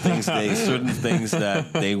 Certain things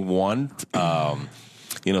that they want, so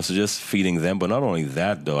just feeding them. But not only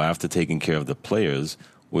that, though, after taking care of the players,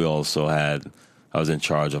 I was in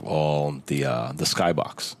charge of all the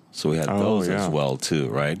skybox. So we had those as well, too,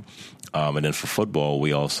 right? And then for football,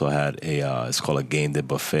 we also had it's called a game day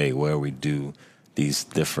buffet, where we do these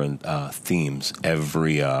different themes.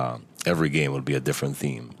 Every game will be a different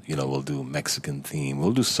theme. We'll do Mexican theme.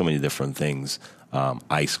 We'll do so many different things.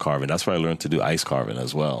 Ice carving. That's where I learned to do ice carving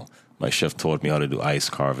as well. My chef taught me how to do ice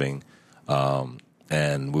carving.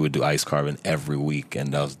 And we would do ice carving every week.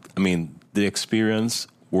 And that was, the experience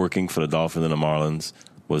working for the Dolphins and the Marlins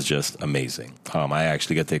was just amazing. I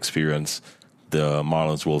actually get to experience the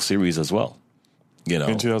Marlins World Series as well.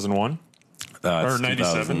 In 2001? Or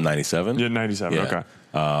 97? 97. Yeah, 97, yeah. Okay.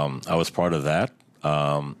 I was part of that,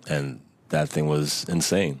 and that thing was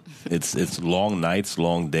insane. It's long nights,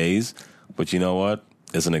 long days, but you know what?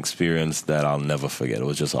 It's an experience that I'll never forget. It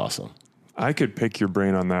was just awesome. I could pick your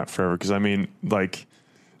brain on that forever, because,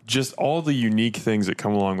 just all the unique things that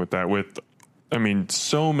come along with that,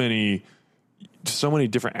 so many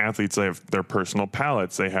different athletes. They have their personal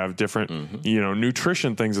palates. They have different,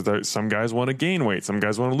 nutrition things that some guys want to gain weight. Some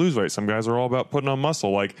guys want to lose weight. Some guys are all about putting on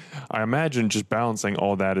muscle. I imagine just balancing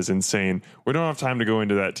all that is insane. We don't have time to go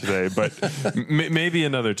into that today, but maybe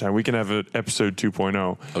another time we can have an episode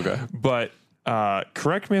 2.0. Okay. But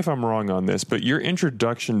correct me if I'm wrong on this, but your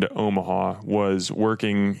introduction to Omaha was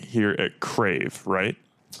working here at Crave, right?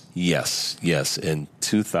 Yes, in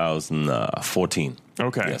 2014.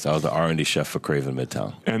 Okay. Yes, I was the R&D chef for Crave in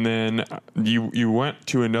Midtown. And then you went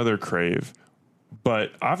to another Crave,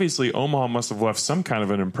 but obviously Omaha must have left some kind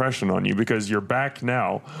of an impression on you, because you're back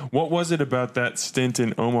now. What was it about that stint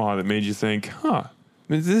in Omaha that made you think,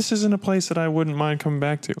 this isn't a place that I wouldn't mind coming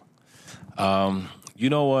back to? You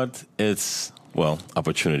know what? It's,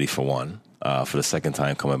 opportunity for one. For the second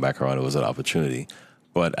time coming back around, it was an opportunity.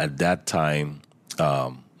 But at that time,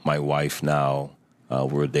 my wife now,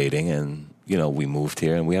 we're dating, and, we moved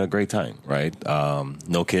here and we had a great time, right?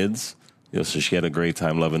 No kids, so she had a great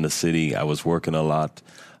time loving the city. I was working a lot.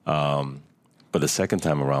 But the second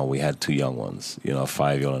time around, we had two young ones, a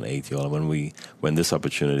 5-year-old and an 8-year-old. And when this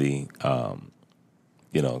opportunity,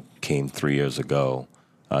 came 3 years ago,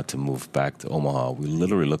 to move back to Omaha, we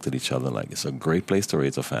literally looked at each other like, it's a great place to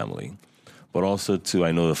raise a family. But also, too,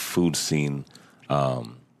 I know the food scene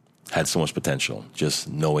had so much potential. Just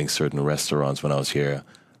knowing certain restaurants when I was here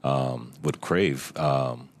with Crave,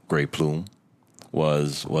 Great Plume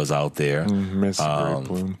was out there. Miss Great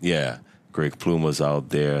Plume. Yeah, Great Plume was out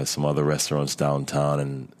there. Some other restaurants downtown,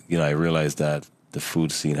 and I realized that the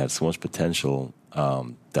food scene had so much potential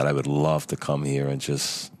that I would love to come here and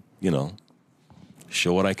just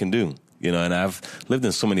show what I can do. And I've lived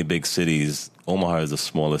in so many big cities. Omaha is the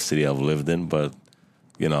smallest city I've lived in, but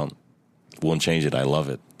won't change it. I love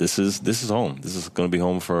it. This is home. This is going to be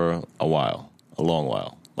home for a long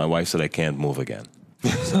while. My wife said I can't move again,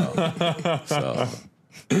 so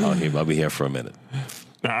I'll be here for a minute.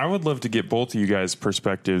 Now, I would love to get both of you guys'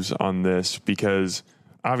 perspectives on this, because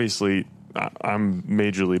obviously I'm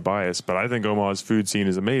majorly biased, but I think Omaha's food scene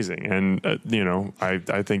is amazing. And,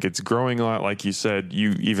 I think it's growing a lot. Like you said,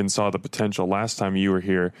 you even saw the potential last time you were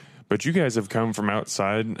here. But you guys have come from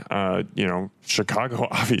outside, Chicago,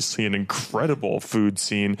 obviously an incredible food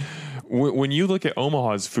scene. When you look at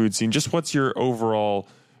Omaha's food scene, just what's your overall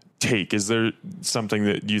take? Is there something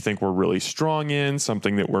that you think we're really strong in,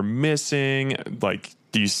 something that we're missing?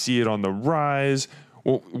 Do you see it on the rise?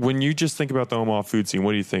 Well, when you just think about the Omaha food scene,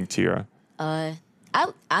 what do you think, Tierra?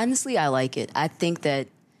 Honestly, I like it. I think that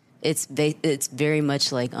it's very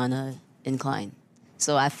much on a incline.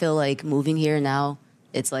 So I feel like moving here now,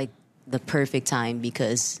 it's the perfect time,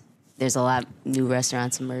 because there's a lot of new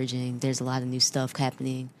restaurants emerging. There's a lot of new stuff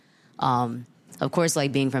happening. Of course,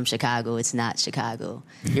 like being from Chicago, it's not Chicago.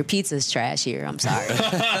 Your pizza's trash here. I'm sorry,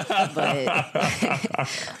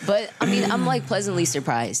 but I mean, I'm like pleasantly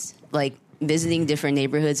surprised. Like visiting different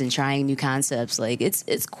neighborhoods and trying new concepts. Like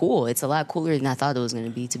it's cool. It's a lot cooler than I thought it was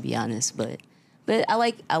going to be honest. But I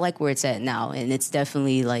like where it's at now, and it's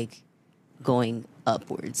definitely like going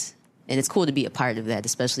upwards. And it's cool to be a part of that,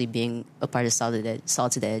 especially being a part of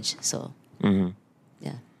Salted Edge. So,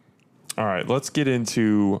 yeah. All right, let's get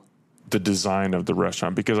into the design of the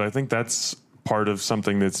restaurant, because I think that's part of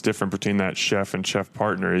something that's different between that chef and chef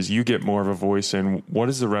partner is you get more of a voice in what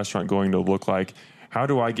is the restaurant going to look like? How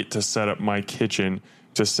do I get to set up my kitchen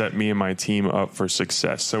to set me and my team up for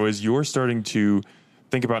success? So as you're starting to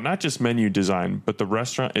think about not just menu design, but the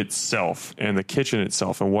restaurant itself and the kitchen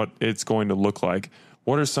itself and what it's going to look like,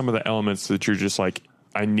 what are some of the elements that you're just like,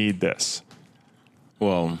 I need this?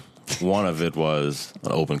 Well, one of it was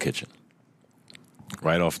an open kitchen.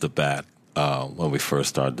 Right off the bat, when we first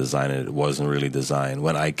started designing it wasn't really designed.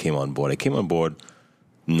 When I came on board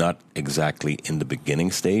not exactly in the beginning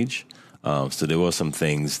stage. So there were some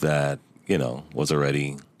things that, was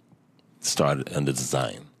already started in the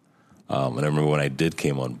design. And I remember when I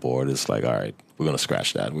came on board, it's like, all right, we're going to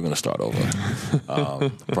scratch that. We're going to start over.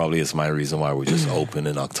 Probably it's my reason why we just opened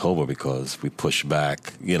in October, because we pushed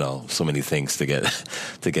back, so many things to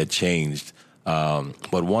get changed.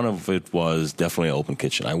 But one of it was definitely an open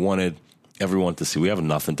kitchen. I wanted everyone to see. We have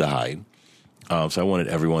nothing to hide. So I wanted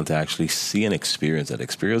everyone to actually see and experience that.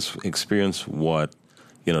 Experience what,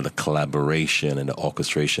 the collaboration and the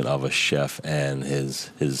orchestration of a chef and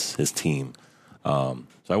his team. So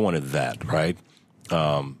I wanted that, right?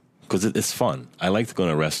 Because it's fun. I like to go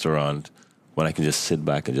to a restaurant when I can just sit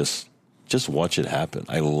back and just watch it happen.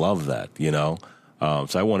 I love that,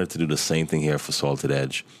 So I wanted to do the same thing here for Salted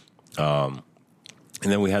Edge.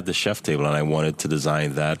 And then we had the chef table, and I wanted to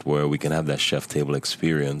design that where we can have that chef table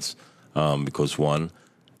experience. Because one,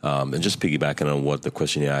 and just piggybacking on what the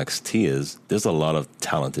question you asked T is, there's a lot of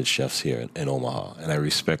talented chefs here in Omaha, and I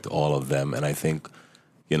respect all of them. And I think,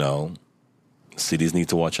 cities need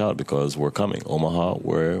to watch out because we're coming. Omaha,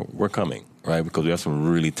 we're coming, right? Because we have some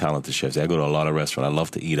really talented chefs. I go to a lot of restaurants. I love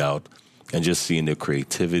to eat out, and just seeing their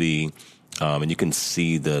creativity, and you can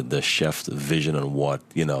see the chef's vision on what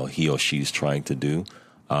he or she's trying to do.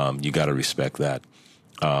 You got to respect that.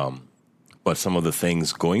 But some of the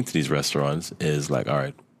things going to these restaurants is like, all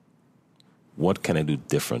right, what can I do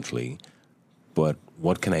differently? But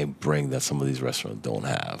what can I bring that some of these restaurants don't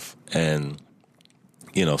have? And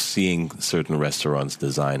seeing certain restaurants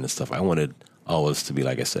design and stuff, I wanted ours to be,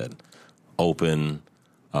 like I said, open,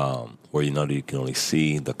 where you can only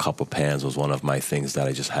see. The couple pans was one of my things that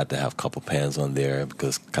I just had to have couple pans on there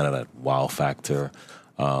because kind of that wow factor.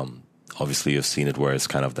 Obviously, you've seen it where it's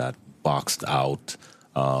kind of that boxed out,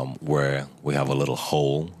 where we have a little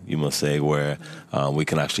hole, you must say, where we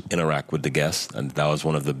can actually interact with the guests. And that was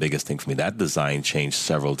one of the biggest things for me. That design changed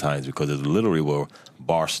several times because it literally were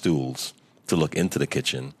bar stools to look into the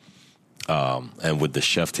kitchen, and with the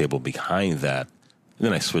chef table behind that. And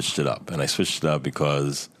then I switched it up. And I switched it up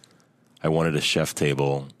because I wanted a chef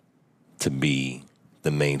table to be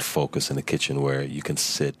the main focus in the kitchen where you can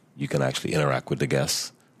sit, you can actually interact with the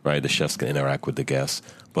guests, right? The chefs can interact with the guests.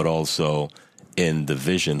 But also in the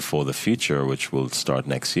vision for the future, which will start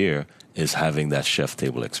next year, is having that chef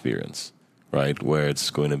table experience, right? Where it's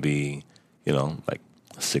going to be, like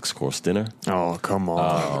a 6-course dinner. Oh, come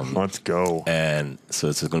on. Let's go. And so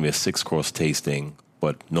it's going to be a 6-course tasting,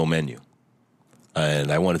 but no menu.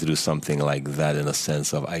 And I wanted to do something like that in a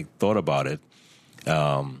sense of, I thought about it.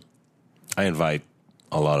 I invite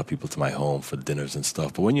a lot of people to my home for dinners and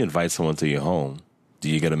stuff. But when you invite someone to your home, do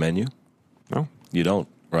you get a menu? No. You don't,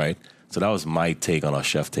 right? So that was my take on our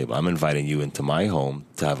chef table. I'm inviting you into my home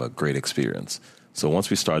to have a great experience. So once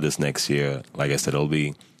we start this next year, like I said, it'll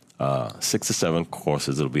be 6 to 7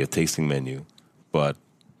 courses. It'll be a tasting menu, but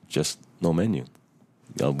just no menu.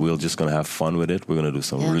 We're just going to have fun with it. We're going to do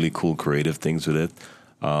some really cool creative things with it.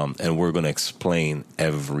 And we're going to explain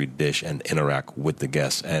every dish and interact with the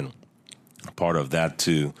guests. And part of that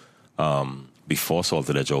too, before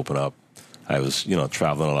Salted Edge opened up, I was,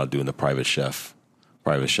 traveling a lot doing the private chef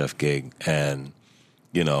gig. And,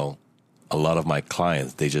 a lot of my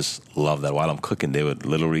clients, they just love that. While I'm cooking, they would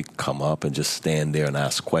literally come up and just stand there and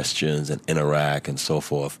ask questions and interact and so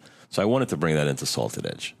forth. So I wanted to bring that into Salted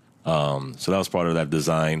Edge. So that was part of that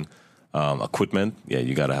design. Equipment,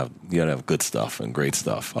 you gotta have good stuff and great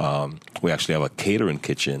stuff. We actually have a catering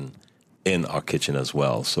kitchen in our kitchen as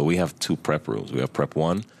well. So we have 2 prep rooms. We have prep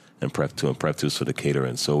 1 and prep 2, and prep 2 is for the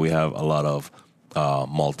catering. So we have a lot of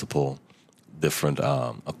multiple different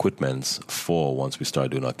equipments for once we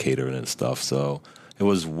started doing our catering and stuff. So it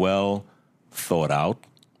was well thought out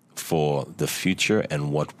for the future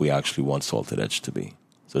and what we actually want Salted Edge to be.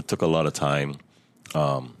 So it took a lot of time.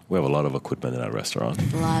 We have a lot of equipment in our restaurant.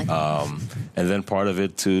 A lot. And then part of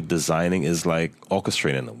it to designing is like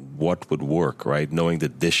orchestrating what would work, right? Knowing the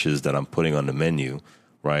dishes that I'm putting on the menu,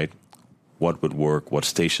 right? What would work, what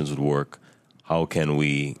stations would work, how can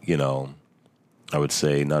we, I would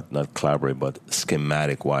say not collaborate, but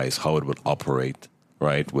schematic wise, how it would operate,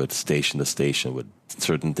 right? With station to station, with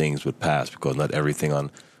certain things would pass, because not everything on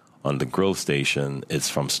the grill station is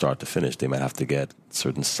from start to finish. They might have to get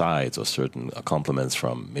certain sides or certain complements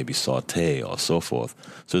from maybe saute or so forth.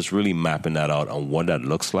 So it's really mapping that out on what that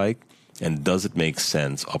looks like, and does it make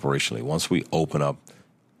sense operationally? Once we open up,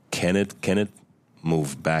 can it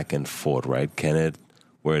move back and forth, right? Can it,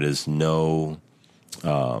 where there's no,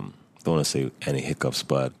 don't want to say any hiccups,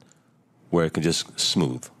 but where it can just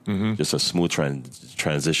smooth, just a smooth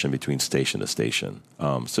transition between station to station.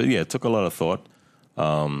 So yeah, it took a lot of thought.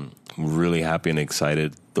 Really happy and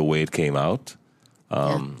excited the way it came out.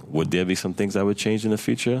 Would there be some things I would change in the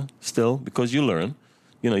future still? Because you learn.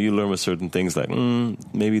 You learn with certain things like,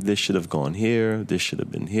 maybe this should have gone here, this should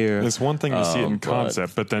have been here. It's one thing to see it in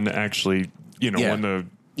concept, but then to actually,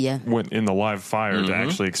 when in the live fire to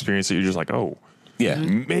actually experience it, you're just like, oh, yeah,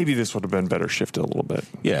 maybe this would have been better shifted a little bit.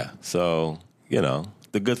 Yeah. So,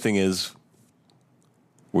 the good thing is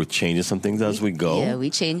we're changing some things as we go. Yeah,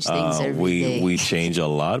 we change things every day. We change a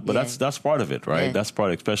lot, but that's part of it, right? Yeah. That's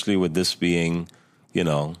part, especially with this being,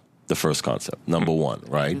 the first concept, number one,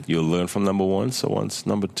 right? You'll learn from number one. So once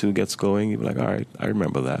number two gets going, you'll be like, all right, I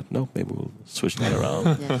remember that. No, maybe we'll switch that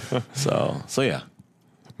around. So yeah.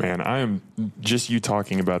 Man, I am just you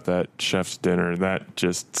talking about that chef's dinner. That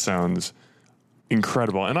just sounds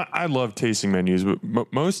incredible. And I love tasting menus,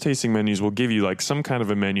 but most tasting menus will give you like some kind of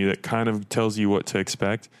a menu that kind of tells you what to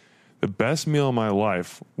expect. The best meal of my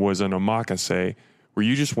life was an omakase, where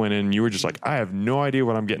you just went in and you were just like, I have no idea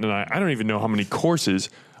what I'm getting tonight. I don't even know how many courses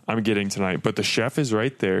I'm getting tonight, but the chef is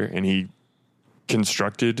right there and he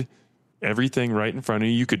constructed everything right in front of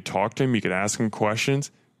you. You could talk to him. You could ask him questions.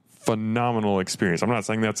 Phenomenal experience. I'm not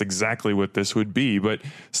saying that's exactly what this would be, but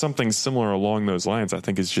something similar along those lines, I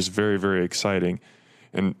think, is just very, very exciting.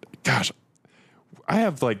 And gosh, I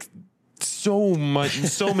have like so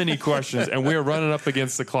many questions, and we're running up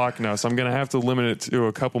against the clock now, so I'm going to have to limit it to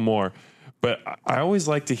a couple more. But I always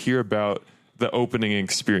like to hear about the opening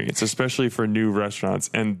experience, especially for new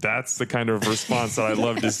restaurants. And that's the kind of response that I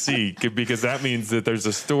love to see, because that means that there's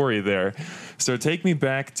a story there. So take me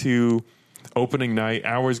back to opening night,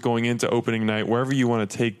 hours going into opening night, wherever you want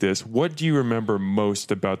to take this. What do you remember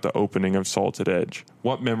most about the opening of Salted Edge?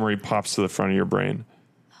 What memory pops to the front of your brain?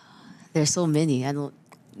 There's so many. I don't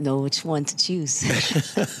know which one to choose.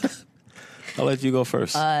 I'll let you go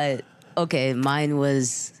first. Okay, mine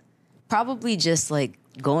was probably just like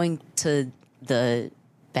going to the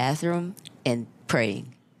bathroom and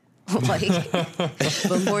praying. Like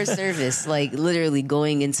before service, like literally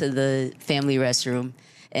going into the family restroom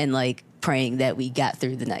and like praying that we got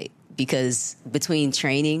through the night, because between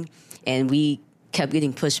training and we kept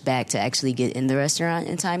getting pushed back to actually get in the restaurant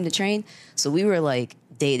in time to train. So we were like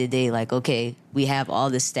day to day, like, okay, we have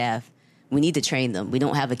all this staff. We need to train them. We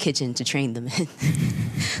don't have a kitchen to train them in.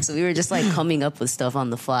 So we were just like coming up with stuff on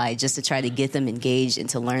the fly just to try to get them engaged and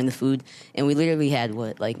to learn the food. And we literally had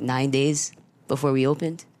 9 days before we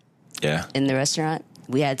opened in the restaurant.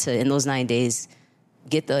 We had to, in those 9 days,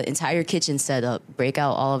 get the entire kitchen set up, break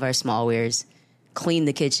out all of our smallwares, clean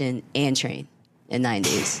the kitchen, and train in 9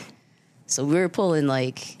 days. So we were pulling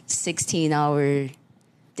like 16-hour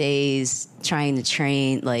days trying to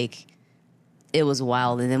train. Like, it was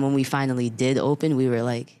wild. And then when we finally did open, we were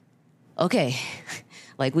like, okay,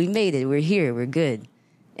 like we made it. We're here. We're good.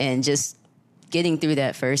 And just getting through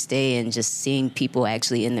that first day and just seeing people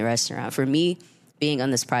actually in the restaurant. For me, being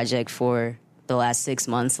on this project for the last 6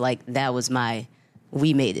 months, like that was my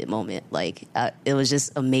we made it moment. Like it was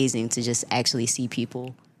just amazing to just actually see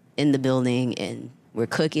people in the building and we're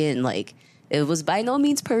cooking. Like it was by no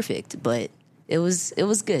means perfect, but it was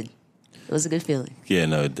good. It was a good feeling. Yeah,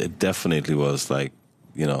 no, it definitely was like,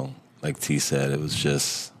 like T said, it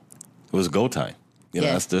was go time.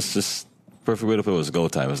 That's just perfect way to put it. It was go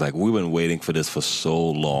time. It was like we've been waiting for this for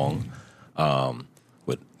so long,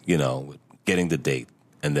 with getting the date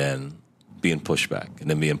and then being pushed back and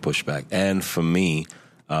then being pushed back. And for me,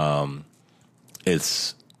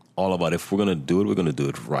 it's all about if we're going to do it, we're going to do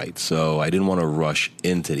it right. So I didn't want to rush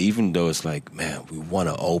into it, even though it's like, man, we want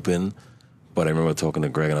to open. But I remember talking to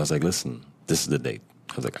Greg and I was like, listen, this is the date.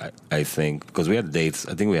 I was like, I think, because we had dates,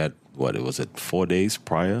 I think we had what was it, 4 days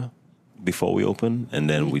prior before we opened, and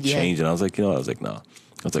then we changed. And I was like, no. I was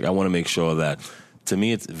like, I want to make sure that. To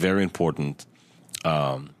me, it's very important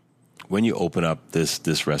when you open up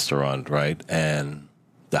this restaurant, right, and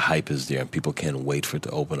the hype is there and people can't wait for it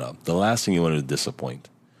to open up. The last thing you want to disappoint,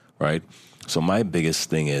 right? So my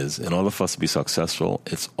biggest thing is, in order for us to be successful,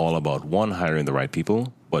 it's all about, one, hiring the right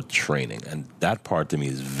people, but training. And that part to me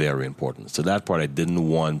is very important. So that part I didn't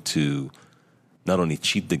want to not only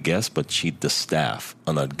cheat the guests, but cheat the staff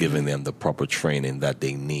on not giving them the proper training that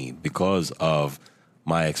they need, because of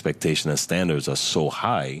my expectation and standards are so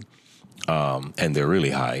high, and they're really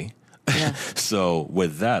high. Yeah. So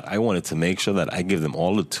with that, I wanted to make sure that I give them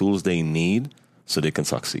all the tools they need so they can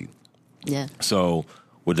succeed. Yeah. So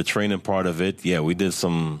with the training part of it, we did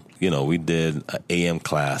we did an AM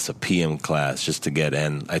class, a PM class just to get,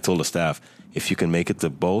 and I told the staff, if you can make it to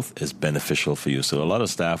both, it's beneficial for you. So a lot of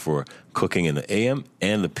staff were cooking in the AM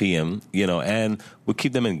and the PM, and we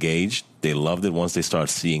keep them engaged. They loved it once they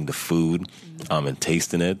started seeing the food and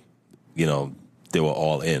tasting it. They were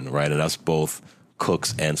all in, right? And that's both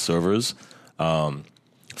cooks and servers.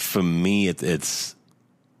 For me, it's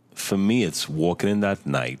walking in that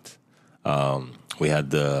night. We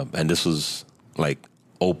had and this was like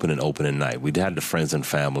opening night. We had the friends and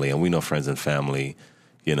family, and we know friends and family,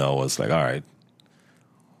 was like, all right,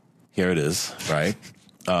 here it is, right?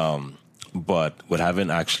 But with having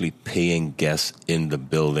actually paying guests in the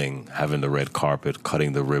building, having the red carpet,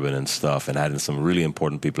 cutting the ribbon and stuff, and having some really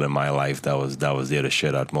important people in my life that was there to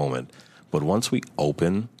share that moment. But once we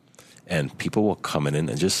opened and people were coming in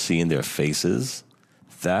and just seeing their faces,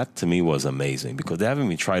 that to me was amazing, because they haven't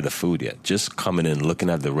even tried the food yet. Just coming in, looking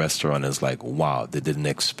at the restaurant is like, wow, they didn't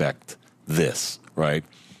expect this, right?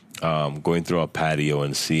 Going through our patio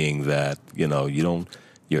and seeing that, you're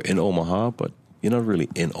in Omaha, but you're not really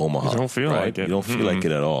in Omaha. You don't feel right? like it. You don't feel like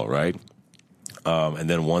it at all, right? And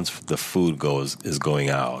then once the food is going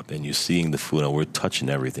out and you're seeing the food and we're touching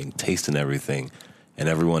everything, tasting everything, and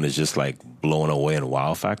everyone is just like blown away in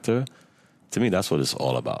wow factor, to me, that's what it's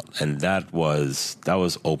all about. And that was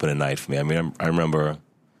opening night for me. I mean, I remember,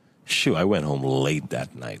 I went home late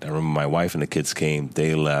that night. I remember my wife and the kids came,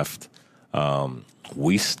 they left.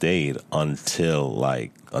 We stayed until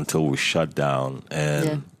we shut down,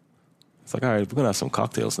 and it's like, all right, we're gonna have some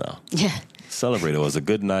cocktails now. Yeah. Celebrate. It was a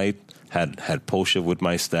good night. Had post shift with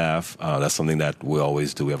my staff. That's something that we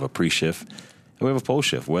always do. We have a pre shift and we have a post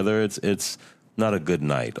shift. Whether it's not a good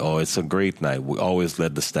night or it's a great night, we always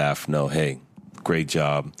let the staff know, hey, great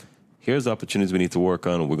job. Here's the opportunities we need to work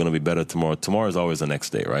on. We're going to be better tomorrow. Tomorrow is always the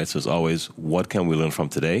next day, right? So it's always, what can we learn from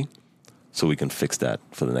today so we can fix that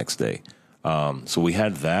for the next day? So we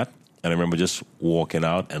had that. And I remember just walking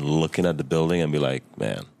out and looking at the building and be like,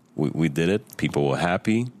 man, we did it. People were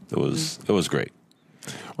happy. It was great.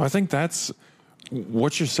 Well, I think that's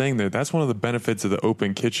what you're saying there. That's one of the benefits of the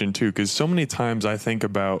open kitchen too, because so many times I think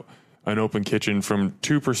about an open kitchen from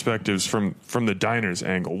two perspectives, from the diner's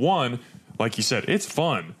angle. One, like you said, it's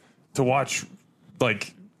fun to watch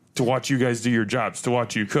you guys do your jobs, to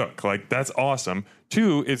watch you cook. Like, that's awesome.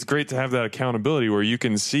 Two, it's great to have that accountability where you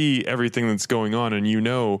can see everything that's going on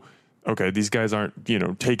and okay, these guys aren't,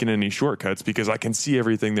 taking any shortcuts because I can see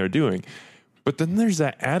everything they're doing. But then there's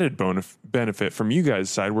that added benefit from you guys'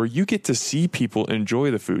 side where you get to see people enjoy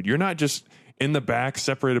the food. You're not just in the back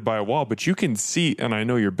separated by a wall, but you can see, and I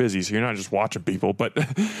know you're busy, so you're not just watching people, but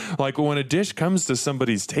like when a dish comes to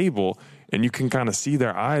somebody's table and you can kind of see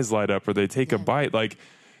their eyes light up or they take a bite, like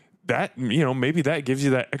that, maybe that gives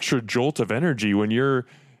you that extra jolt of energy when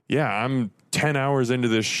I'm 10 hours into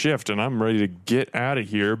this shift and I'm ready to get out of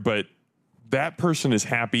here, but that person is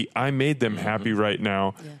happy. I made them happy right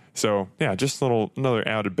now. Yeah. So just another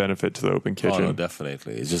added benefit to the open kitchen. Oh, no,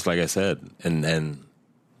 definitely. It's just like I said, and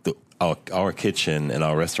our kitchen and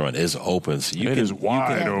our restaurant is open, so it is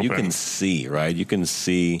wide open. You can see, right? You can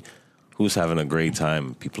see who's having a great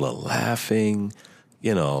time. People are laughing.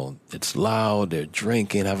 It's loud. They're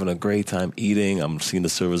drinking, having a great time, eating. I'm seeing the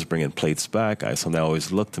servers bringing plates back. I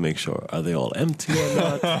always look to make sure, are they all empty or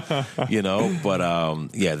not? But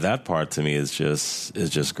that part to me is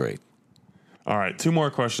just great. All right, 2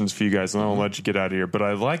 more questions for you guys, and then I'll let you get out of here. But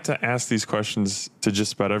I like to ask these questions to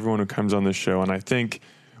just about everyone who comes on this show, and I think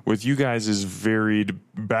with you guys' varied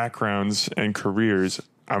backgrounds and careers,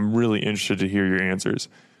 I'm really interested to hear your answers.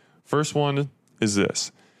 First one is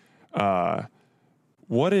this.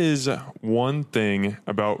 What is one thing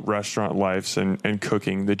about restaurant lives and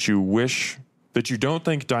cooking that you don't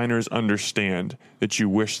think diners understand, that you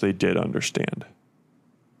wish they did understand?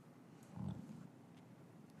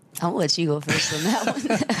 I'll let you go first on that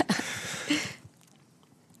one.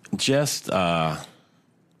 Just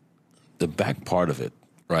the back part of it,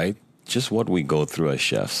 right? Just what we go through as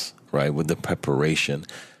chefs, right? With the preparation.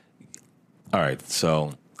 All right,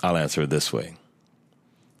 so I'll answer it this way.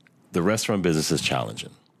 The restaurant business is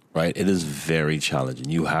challenging, right? It is very challenging.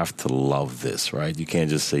 You have to love this, right? You can't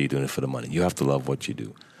just say you're doing it for the money. You have to love what you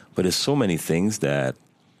do. But there's so many things that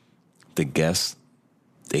the guests,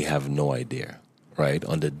 they have no idea, right?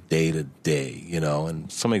 On the day-to-day,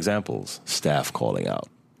 and some examples, staff calling out,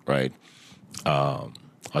 right?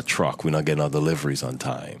 A truck, we're not getting our deliveries on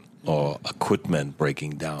time, or equipment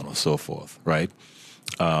breaking down, or so forth, right?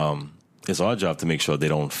 It's our job to make sure they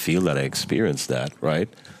don't feel that I experienced that, right?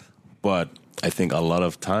 But I think a lot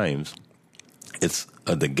of times it's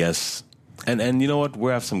the guests, and you know what?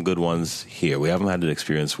 We have some good ones here. We haven't had an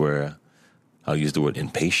experience where I'll use the word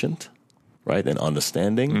impatient, right? And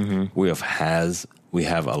understanding. Mm-hmm. We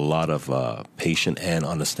have a lot of patient and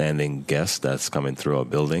understanding guests that's coming through our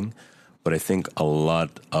building. But I think a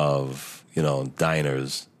lot of,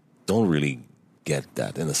 diners don't really get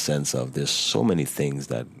that, in the sense of there's so many things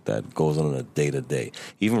that goes on a day-to-day.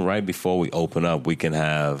 Even right before we open up, we can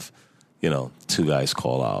have, 2 guys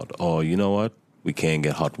call out. Or, you know what? We can't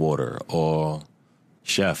get hot water. Or,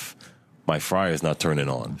 chef, my fryer is not turning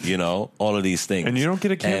on. All of these things. And you don't get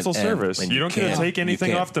to cancel service. And you don't get to take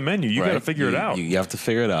anything off the menu. You got to figure it out. You have to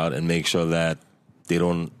figure it out and make sure that they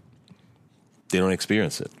don't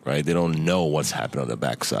experience it, right? They don't know what's happening on the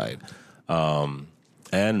backside.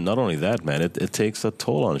 And not only that, man, it takes a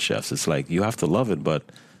toll on chefs. It's like, you have to love it, but,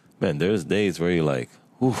 man, there's days where you're like,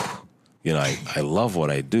 ooh, I love what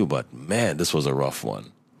I do, but, man, this was a rough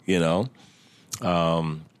one,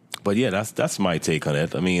 But, yeah, that's my take on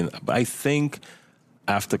it. I mean, I think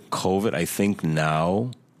after COVID, I think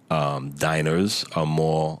now diners are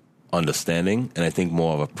more understanding and I think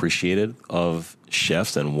more appreciated of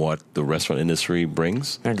chefs and what the restaurant industry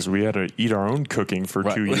brings. Yeah, because we had to eat our own cooking for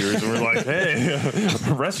 2 years. And we're like, hey,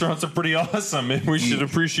 restaurants are pretty awesome and we should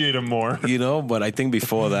appreciate them more. But I think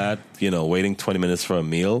before that, waiting 20 minutes for a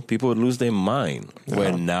meal, people would lose their mind. Yeah.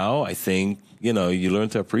 Where now I think, you learn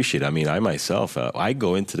to appreciate it. I mean, I myself, I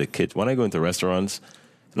go into the kitchen, when I go into restaurants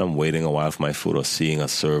and I'm waiting a while for my food or seeing a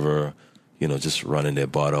server, just running their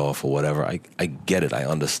butt off or whatever. I get it. I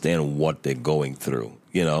understand what they're going through,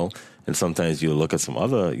 And sometimes you look at some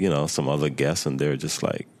other guests and they're just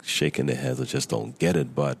like shaking their heads or just don't get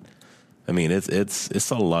it. But I mean,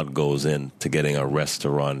 it's a lot goes into getting a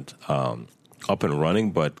restaurant up and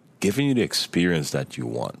running, but giving you the experience that you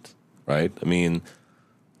want, right? I mean,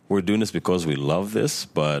 we're doing this because we love this,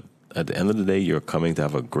 but at the end of the day, you're coming to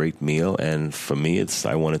have a great meal. And for me,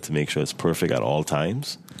 I wanted to make sure it's perfect at all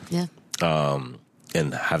times. Yeah.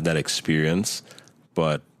 And have that experience.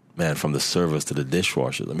 But, man, from the servers to the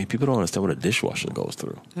dishwashers, I mean, people don't understand what a dishwasher goes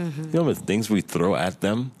through. Mm-hmm. The things we throw at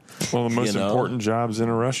them. Well, the most important jobs in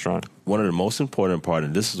a restaurant. One of the most important part,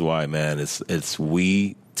 and this is why, man, it's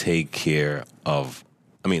we take care of,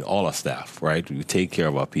 all our staff, right? We take care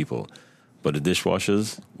of our people. But the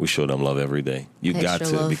dishwashers, we show them love every day. You got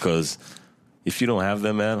to, because if you don't have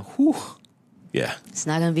them, man, yeah. It's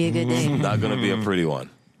not going to be a good day. Not going to be a pretty one.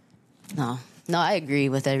 No, I agree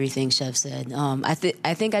with everything Chef said. I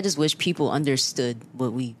think I just wish people understood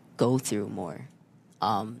what we go through more.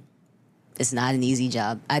 It's not an easy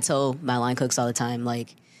job. I tell my line cooks all the time,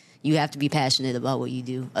 like, you have to be passionate about what you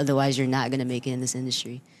do. Otherwise, you're not going to make it in this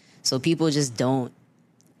industry. So people just don't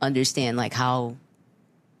understand, like, how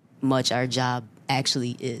much our job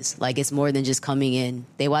actually is. Like, it's more than just coming in.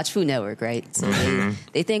 They watch Food Network, right? So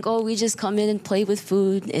they think, oh, we just come in and play with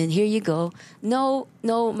food and here you go. No,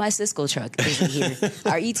 my Cisco truck isn't here.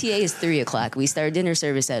 Our ETA is 3:00. We start dinner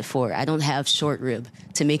service at 4:00. I don't have short rib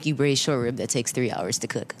to make you braise short rib that takes 3 hours to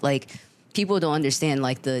cook. Like, people don't understand,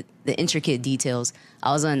 like, the intricate details.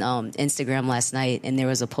 I was on Instagram last night and there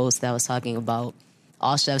was a post that was talking about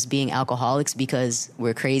all chefs being alcoholics because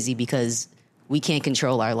we're crazy, because we can't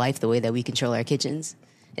control our life the way that we control our kitchens.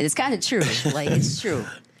 And it's kind of true. Like, it's true.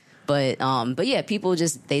 But yeah, people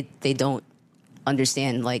just, they don't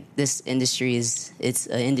understand, like, this industry it's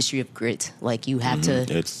an industry of grit. Like, you have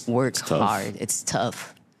to work hard. It's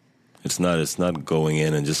tough. It's not going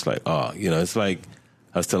in and just like, it's like,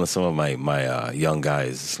 I was telling some of my young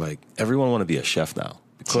guys, it's like, everyone want to be a chef now.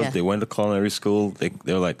 Because they went to culinary school,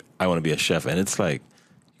 they're like, I want to be a chef. And it's like,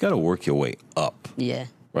 you got to work your way up. Yeah.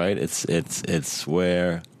 Right? It's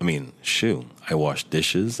where, I washed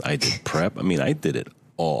dishes, I did prep. I did it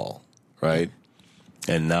all, right?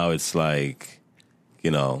 And now it's like,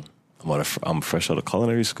 I'm fresh out of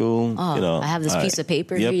culinary school. Oh, I have this piece of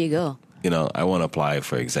paper. Yep, here you go. I want to apply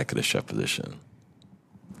for executive chef position.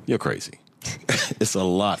 You're crazy. It's a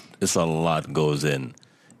lot. It's a lot goes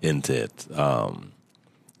into it.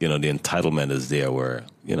 the entitlement is there where,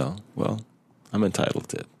 well, I'm entitled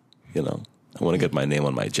to it. I want to get my name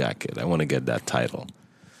on my jacket. I want to get that title.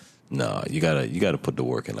 No, you gotta put the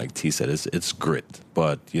work in. Like T said, it's grit.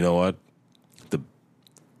 But you know what?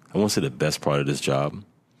 I won't say the best part of this job,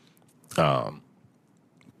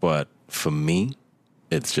 but for me,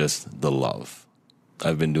 it's just the love.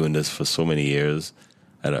 I've been doing this for so many years.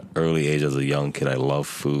 At an early age, as a young kid, I love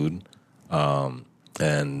food,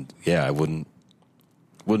 and yeah, I wouldn't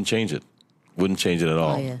change it. Wouldn't change it at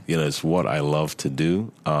all. Oh, yeah. It's what I love to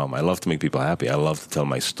do. I love to make people happy. I love to tell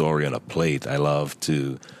my story on a plate. I love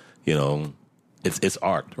to, it's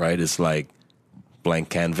art, right? It's like blank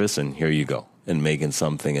canvas, and here you go, and making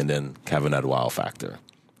something, and then having that wow factor.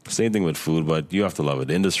 Same thing with food, but you have to love it.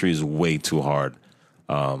 The industry is way too hard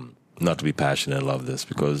not to be passionate and love this,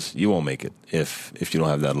 because you won't make it if you don't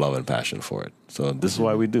have that love and passion for it. So this is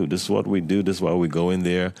why we do. This is what we do. This is why we go in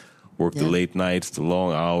there, work the late nights, the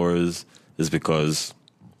long hours, is because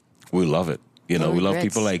we love it. We love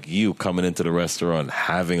people like you coming into the restaurant,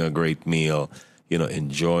 having a great meal,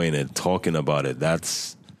 enjoying it, talking about it.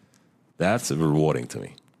 That's rewarding to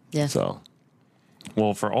me. Yeah. So.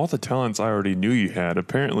 Well, for all the talents I already knew you had,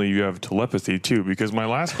 apparently you have telepathy too, because my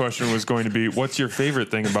last question was going to be, what's your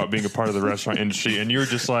favorite thing about being a part of the restaurant industry? And you're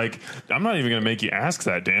just like, I'm not even going to make you ask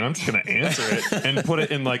that, Dan. I'm just going to answer it and put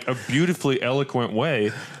it in like a beautifully eloquent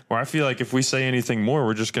way where I feel like if we say anything more,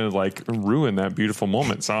 we're just going to like ruin that beautiful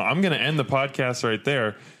moment. So I'm going to end the podcast right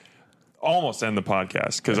there, almost end the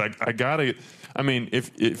podcast, because I got to,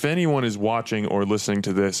 if anyone is watching or listening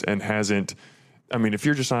to this and hasn't, if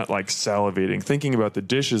you're just not like salivating, thinking about the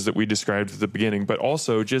dishes that we described at the beginning, but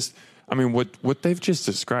also just, what they've just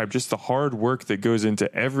described, just the hard work that goes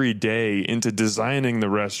into every day, into designing the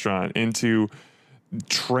restaurant, into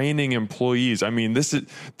training employees.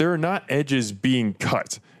 There are not edges being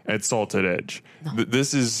cut at Salted Edge. No.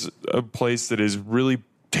 This is a place that is really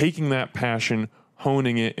taking that passion,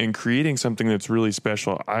 honing it, and creating something that's really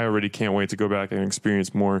special. I already can't wait to go back and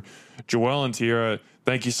experience more. Joelle and Tierra,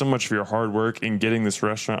 thank you so much for your hard work in getting this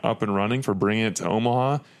restaurant up and running, for bringing it to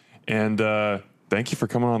Omaha. And thank you for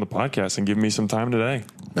coming on the podcast and giving me some time today.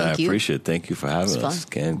 I appreciate it. Thank you for having us.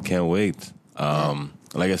 Can't wait.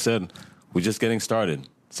 Like I said, we're just getting started.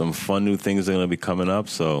 Some fun new things are going to be coming up,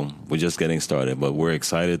 so we're just getting started. But we're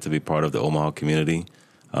excited to be part of the Omaha community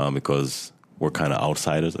because we're kind of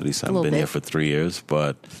outsiders. At least I've been here for 3 years.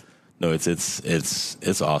 But no, it's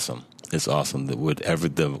awesome. It's awesome.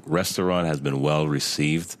 The restaurant has been well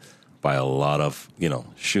received by a lot of,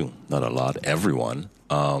 not a lot, everyone.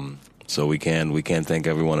 So we can't thank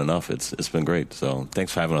everyone enough. It's been great. So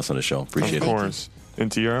thanks for having us on the show. Appreciate it. Of course.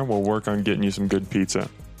 And Tierra, we'll work on getting you some good pizza.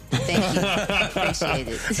 Thank you. Appreciate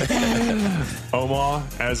it. Omaha,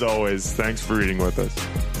 as always, thanks for reading with us.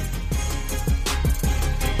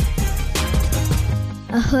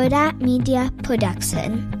 A Huda Media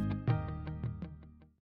Production.